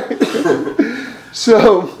 Yeah, right.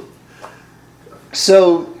 So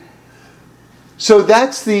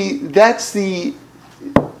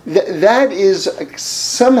that is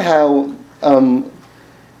somehow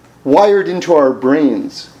wired into our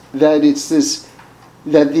brains, that it's this,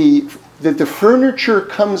 that the furniture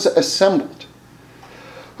comes assembled.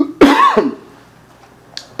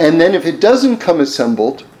 And then if it doesn't come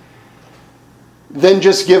assembled, then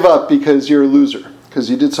just give up because you're a loser, because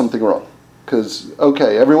you did something wrong. Because,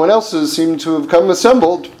 okay, everyone else's seem to have come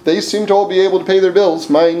assembled. They seem to all be able to pay their bills.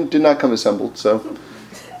 Mine did not come assembled, so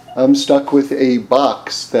I'm stuck with a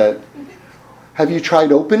box that... Have you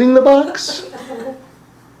tried opening the box?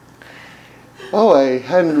 Oh, I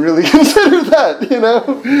hadn't really considered that,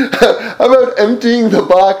 How about emptying the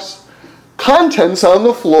box, contents on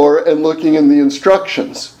the floor, and looking in the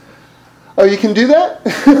instructions? Oh, you can do that?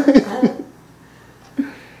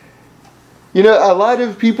 A lot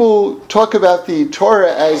of people talk about the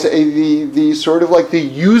Torah as the sort of like the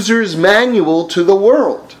user's manual to the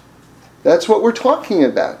world. That's what we're talking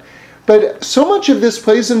about. But so much of this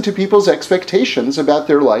plays into people's expectations about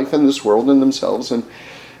their life and this world and themselves and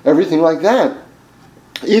everything like that.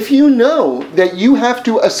 If you know that you have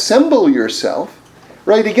to assemble yourself,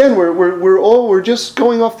 right? Again, we're just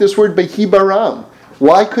going off this word Behibaram.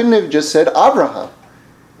 Why couldn't it have just said Abraham?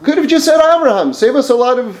 Could have just said Abraham. Save us a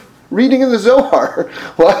lot of reading in the Zohar.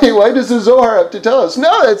 Why does the Zohar have to tell us?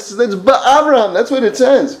 No, that's Abraham. That's what it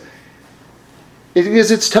says. Because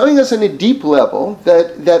it's telling us on a deep level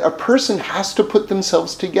that a person has to put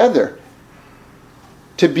themselves together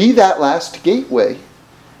to be that last gateway,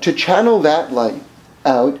 to channel that light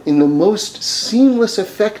out in the most seamless,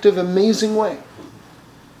 effective, amazing way.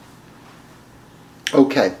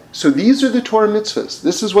 Okay, so these are the Torah mitzvahs.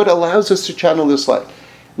 This is what allows us to channel this light.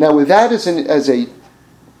 Now, with that as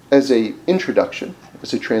a introduction,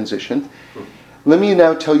 as a transition, let me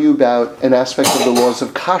now tell you about an aspect of the laws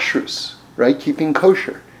of kashrus, right? Keeping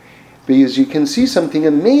kosher. Because you can see something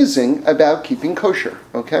amazing about keeping kosher,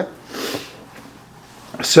 okay?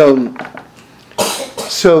 So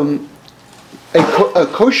a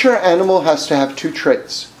kosher animal has to have two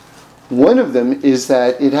traits. One of them is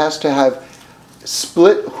that it has to have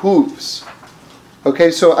split hooves. Okay,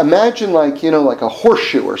 so imagine like a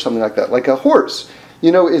horseshoe or something like that, like a horse.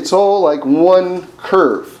 It's all like one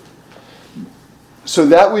curve. So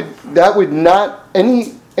that would not,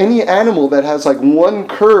 any animal that has like one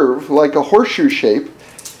curve, like a horseshoe shape,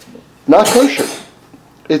 not kosher.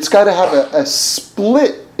 It's got to have a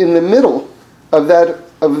split in the middle of that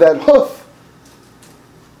hoof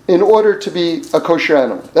in order to be a kosher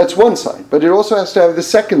animal. That's one sign. But it also has to have the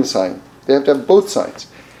second sign. They have to have both sides.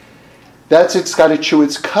 It's got to chew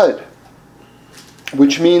its cud,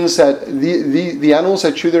 which means that the animals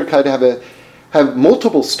that chew their cud have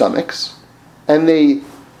multiple stomachs, and they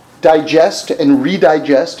digest and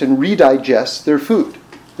redigest their food.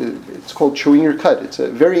 It's called chewing your cud. It's a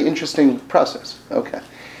very interesting process. Okay.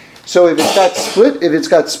 So if it's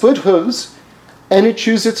got split hooves and it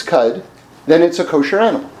chews its cud, then it's a kosher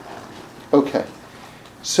animal. Okay.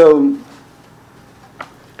 So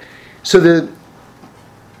the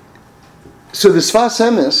Sfas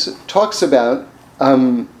Emes talks about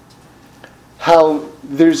how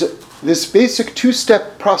there's this basic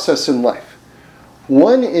two-step process in life.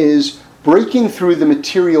 One is breaking through the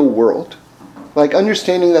material world, like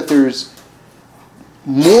understanding that there's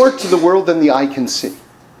more to the world than the eye can see.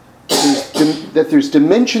 That there's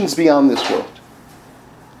dimensions beyond this world.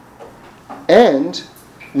 And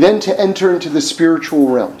then to enter into the spiritual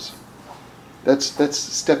realms. That's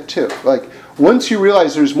step 2. Like, once you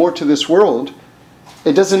realize there's more to this world,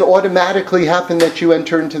 it doesn't automatically happen that you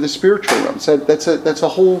enter into the spiritual realms. That's a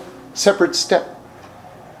whole separate step.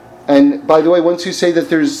 And by the way, once you say that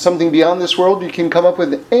there's something beyond this world, you can come up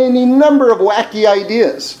with any number of wacky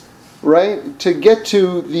ideas, right? To get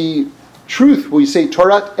to the truth, we say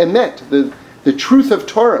Torat Emet, the truth of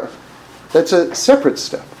Torah. That's a separate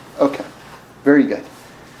step. Okay, very good.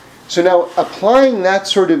 So now, applying that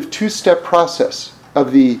sort of two-step process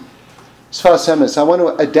of the Sfas Emes, I want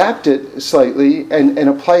to adapt it slightly and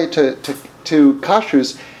apply it to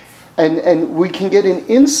kashrus, and we can get an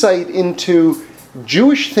insight into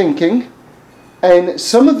Jewish thinking and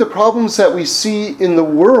some of the problems that we see in the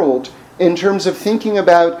world in terms of thinking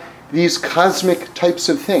about these cosmic types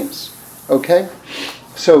of things. Okay?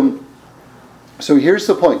 So here's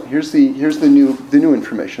the point. Here's the new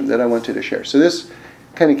information that I wanted to share. So this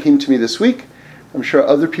kind of came to me this week. I'm sure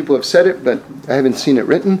other people have said it, but I haven't seen it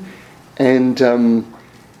written. And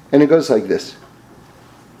it goes like this.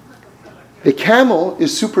 The camel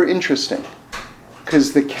is super interesting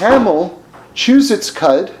because the camel chews its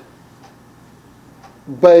cud,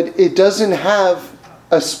 but it doesn't have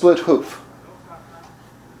a split hoof.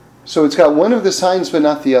 So it's got one of the signs but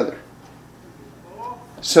not the other.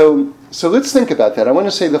 So let's think about that. I want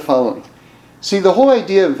to say the following. See, the whole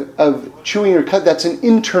idea of chewing your cud, that's an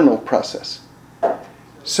internal process.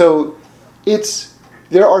 So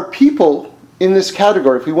there are people in this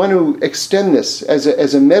category, if we want to extend this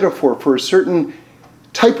as a metaphor for a certain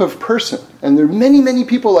type of person, and there are many, many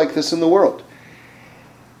people like this in the world.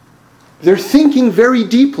 They're thinking very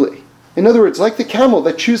deeply. In other words, like the camel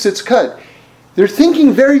that chews its cud. They're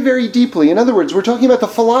thinking very, very deeply. In other words, we're talking about the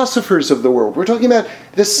philosophers of the world. We're talking about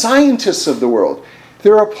the scientists of the world.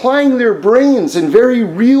 They're applying their brains in very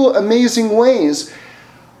real, amazing ways.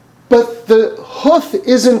 But the hoof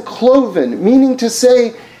isn't cloven, meaning to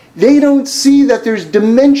say they don't see that there's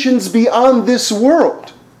dimensions beyond this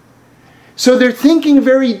world. So they're thinking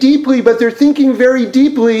very deeply, but they're thinking very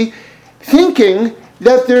deeply, thinking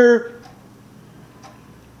that they're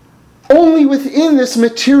only within this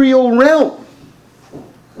material realm.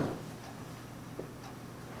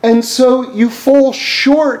 And so you fall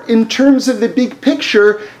short in terms of the big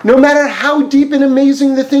picture, no matter how deep and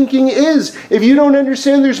amazing the thinking is. If you don't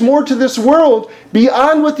understand there's more to this world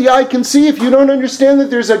beyond what the eye can see, if you don't understand that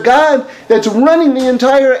there's a God that's running the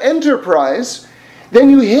entire enterprise, then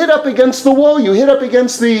you hit up against the wall, you hit up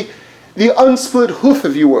against the unsplit hoof,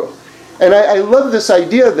 if you will. And I love this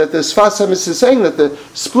idea that the Sfas Emes is saying that the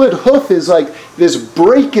split hoof is like this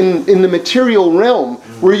break in the material realm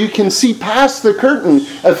where you can see past the curtain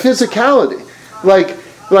of physicality. Like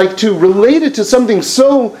to relate it to something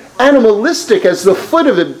so animalistic as the foot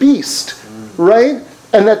of a beast, right?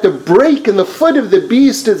 And that the break in the foot of the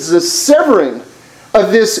beast is the severing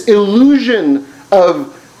of this illusion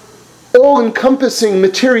of all-encompassing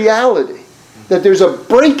materiality. That there's a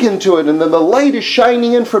break into it, and then the light is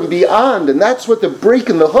shining in from beyond, and that's what the break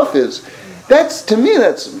in the hoof is. To me,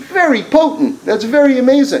 that's very potent. That's very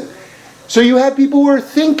amazing. So you have people who are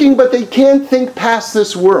thinking, but they can't think past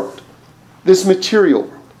this world, this material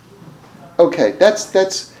world. Okay, that's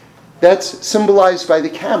symbolized by the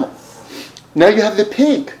camel. Now you have the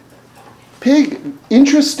pig. Pig,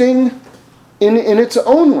 interesting in its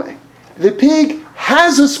own way. The pig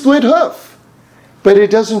has a split hoof, but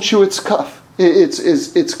it doesn't chew its cuff.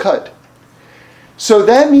 It's cud. So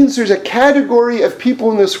that means there's a category of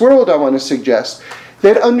people in this world, I want to suggest,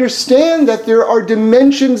 that understand that there are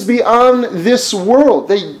dimensions beyond this world.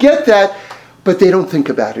 They get that, but they don't think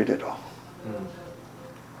about it at all.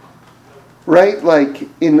 Right? Like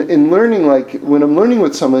in learning, like when I'm learning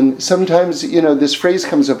with someone, sometimes, this phrase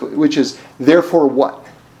comes up, which is, therefore what?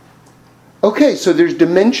 Okay, so there's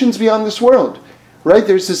dimensions beyond this world. Right?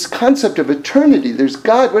 There's this concept of eternity. There's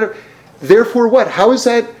God, whatever. Therefore what? How is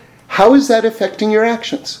that affecting your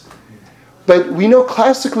actions? But we know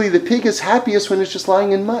classically the pig is happiest when it's just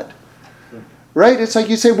lying in mud. Right? It's like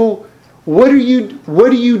you say, well, what are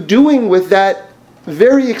you doing with that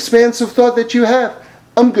very expansive thought that you have?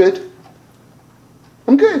 I'm good.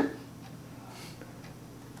 I'm good.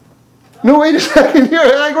 No, wait a second here.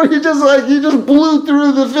 You just blew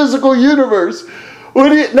through the physical universe.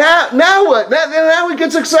 Now what? Now it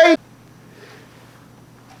gets exciting.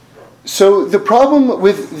 So the problem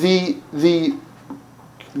with the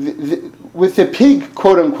pig,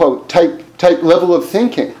 quote unquote, type level of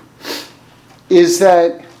thinking is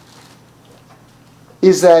that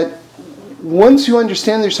once you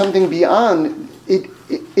understand there's something beyond,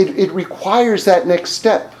 it requires that next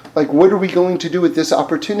step. Like, what are we going to do with this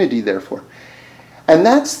opportunity, therefore? And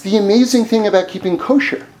that's the amazing thing about keeping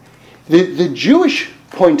kosher. The Jewish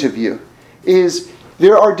point of view is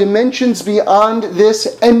there are dimensions beyond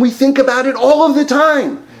this, and we think about it all of the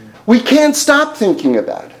time. We can't stop thinking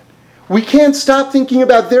about it. We can't stop thinking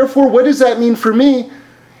about, therefore, what does that mean for me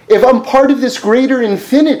if I'm part of this greater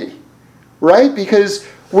infinity, right? Because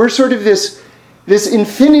we're sort of this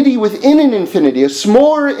infinity within an infinity, a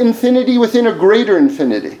smaller infinity within a greater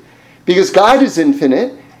infinity. Because God is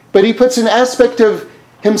infinite, but he puts an aspect of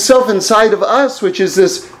himself inside of us, which is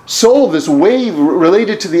this soul, this wave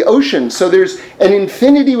related to the ocean. So there's an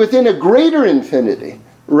infinity within a greater infinity,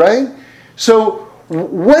 right? So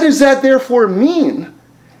what does that therefore mean?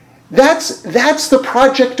 That's the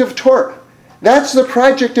project of Torah. That's the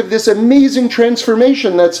project of this amazing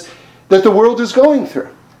transformation that the world is going through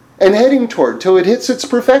and heading toward till it hits its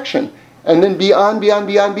perfection. And then beyond.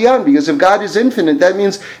 Because if God is infinite, that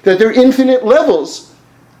means that there are infinite levels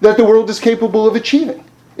that the world is capable of achieving.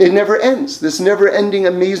 It never ends. This never-ending,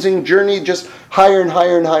 amazing journey, just higher and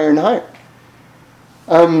higher and higher and higher.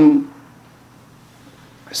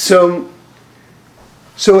 So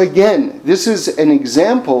again, this is an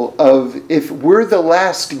example of if we're the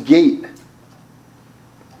last gate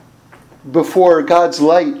before God's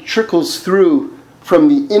light trickles through from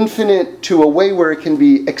the infinite to a way where it can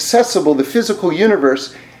be accessible, the physical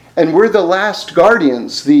universe, and we're the last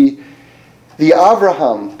guardians, the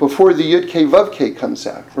Avraham before the Yud-Kei Vav-Kei comes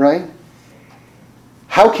out, right?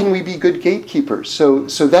 How can we be good gatekeepers? So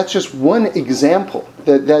that's just one example,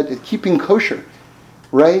 that keeping kosher,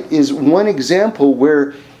 right, is one example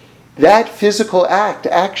where that physical act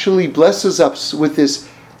actually blesses us with this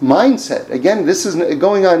mindset. Again, this is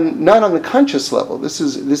going on not on the conscious level. This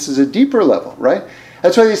is a deeper level, right?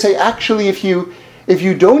 That's why they say actually if you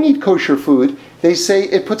don't eat kosher food, they say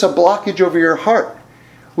it puts a blockage over your heart.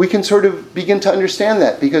 We can sort of begin to understand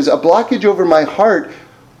that because a blockage over my heart,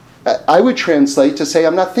 I would translate to say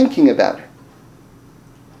I'm not thinking about it.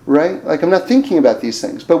 Right? Like I'm not thinking about these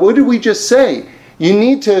things. But what did we just say? You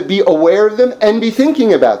need to be aware of them and be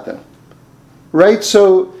thinking about them. Right?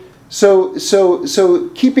 So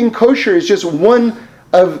keeping kosher is just one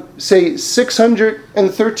of, say,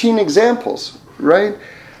 613 examples, right,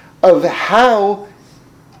 of how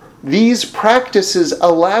these practices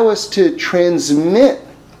allow us to transmit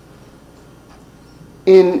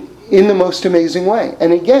in the most amazing way.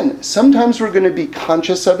 And again, sometimes we're going to be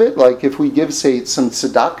conscious of it, like if we give, say, some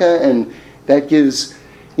tzedakah, and that gives,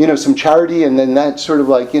 some charity, and then that sort of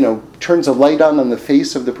like, turns a light on the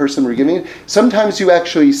face of the person we're giving it. Sometimes you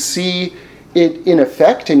actually see it in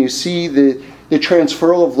effect, and you see the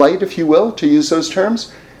transferal of light, if you will, to use those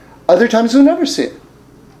terms. Other times you'll never see it.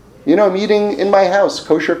 I'm eating in my house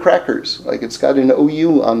kosher crackers, like it's got an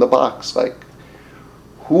OU on the box, like,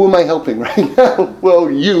 who am I helping right now? Well,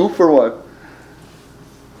 you, for one.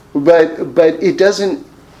 But it doesn't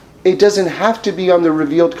have to be on the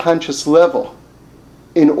revealed conscious level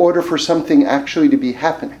in order for something actually to be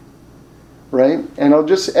happening, right? And I'll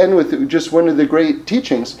just end with just one of the great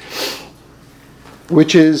teachings,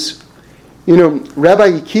 which is,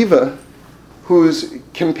 Rabbi Akiva, who's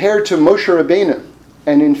compared to Moshe Rabbeinu,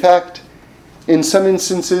 and in fact, in some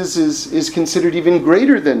instances is considered even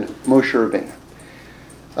greater than Moshe Rabbeinu.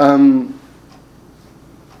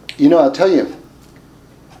 I'll tell you,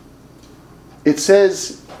 it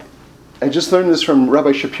says, I just learned this from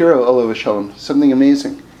Rabbi Shapiro, Olav Shalom, something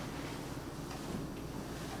amazing.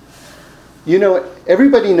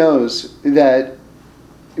 Everybody knows that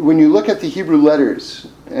when you look at the Hebrew letters,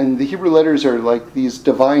 and the Hebrew letters are like these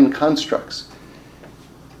divine constructs,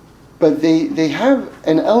 but they have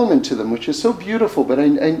an element to them which is so beautiful, but I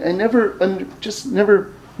never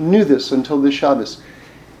knew this until this Shabbos.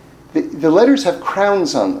 The letters have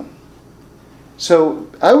crowns on them. So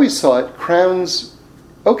I always thought crowns,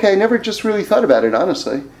 okay, I never just really thought about it,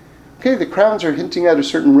 honestly. Okay, the crowns are hinting at a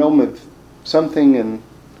certain realm of something, and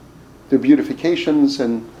they're beautifications,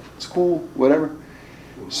 and it's cool, whatever.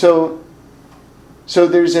 So So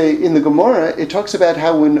in the Gemara, it talks about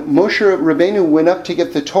how when Moshe Rabbeinu went up to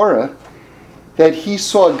get the Torah, that he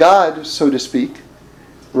saw God, so to speak,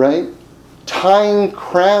 right, tying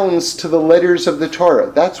crowns to the letters of the Torah.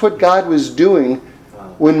 That's what God was doing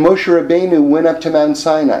when Moshe Rabbeinu went up to Mount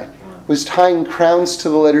Sinai, was tying crowns to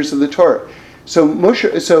the letters of the Torah. So Rabbi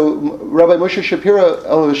Moshe Shapiro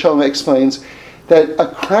Alav Shalom explains that a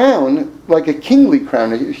crown, like a kingly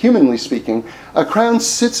crown, humanly speaking, a crown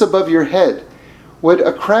sits above your head. What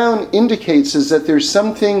a crown indicates is that there's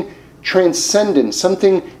something transcendent,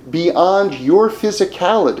 something beyond your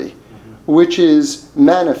physicality, which is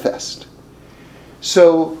manifest.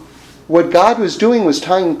 So what God was doing was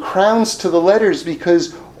tying crowns to the letters,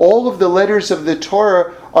 because all of the letters of the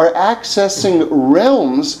Torah are accessing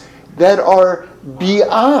realms that are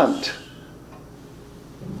beyond.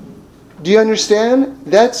 Do you understand?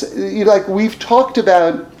 That's like we've talked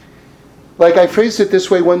about. Like I phrased it this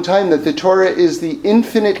way one time, that the Torah is the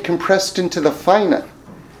infinite compressed into the finite.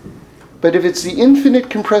 But if it's the infinite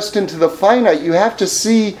compressed into the finite, you have to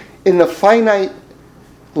see in the finite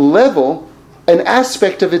level an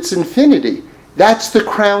aspect of its infinity. That's the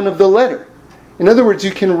crown of the letter. In other words,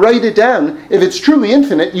 you can write it down. If it's truly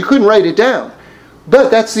infinite, you couldn't write it down. But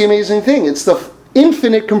that's the amazing thing. It's the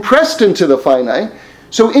infinite compressed into the finite.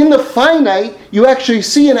 So in the finite, you actually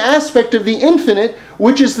see an aspect of the infinite,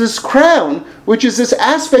 which is this crown, which is this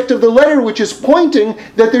aspect of the letter, which is pointing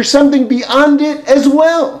that there's something beyond it as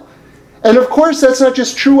well. And of course, that's not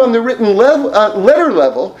just true on the written letter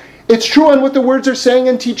level. It's true on what the words are saying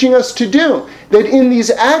and teaching us to do. That in these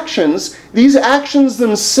actions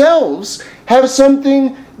themselves have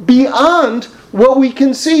something beyond what we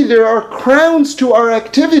can see. There are crowns to our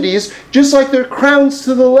activities, just like there are crowns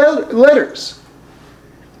to the letters.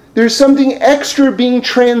 There's something extra being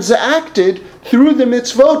transacted through the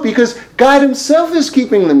mitzvot, because God himself is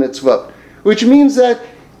keeping the mitzvot, which means that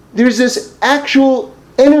there's this actual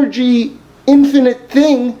energy, infinite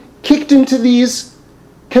thing kicked into these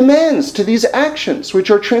commands, to these actions,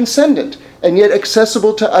 which are transcendent and yet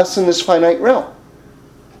accessible to us in this finite realm.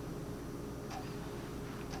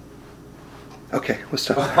 Okay, we'll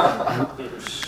stop.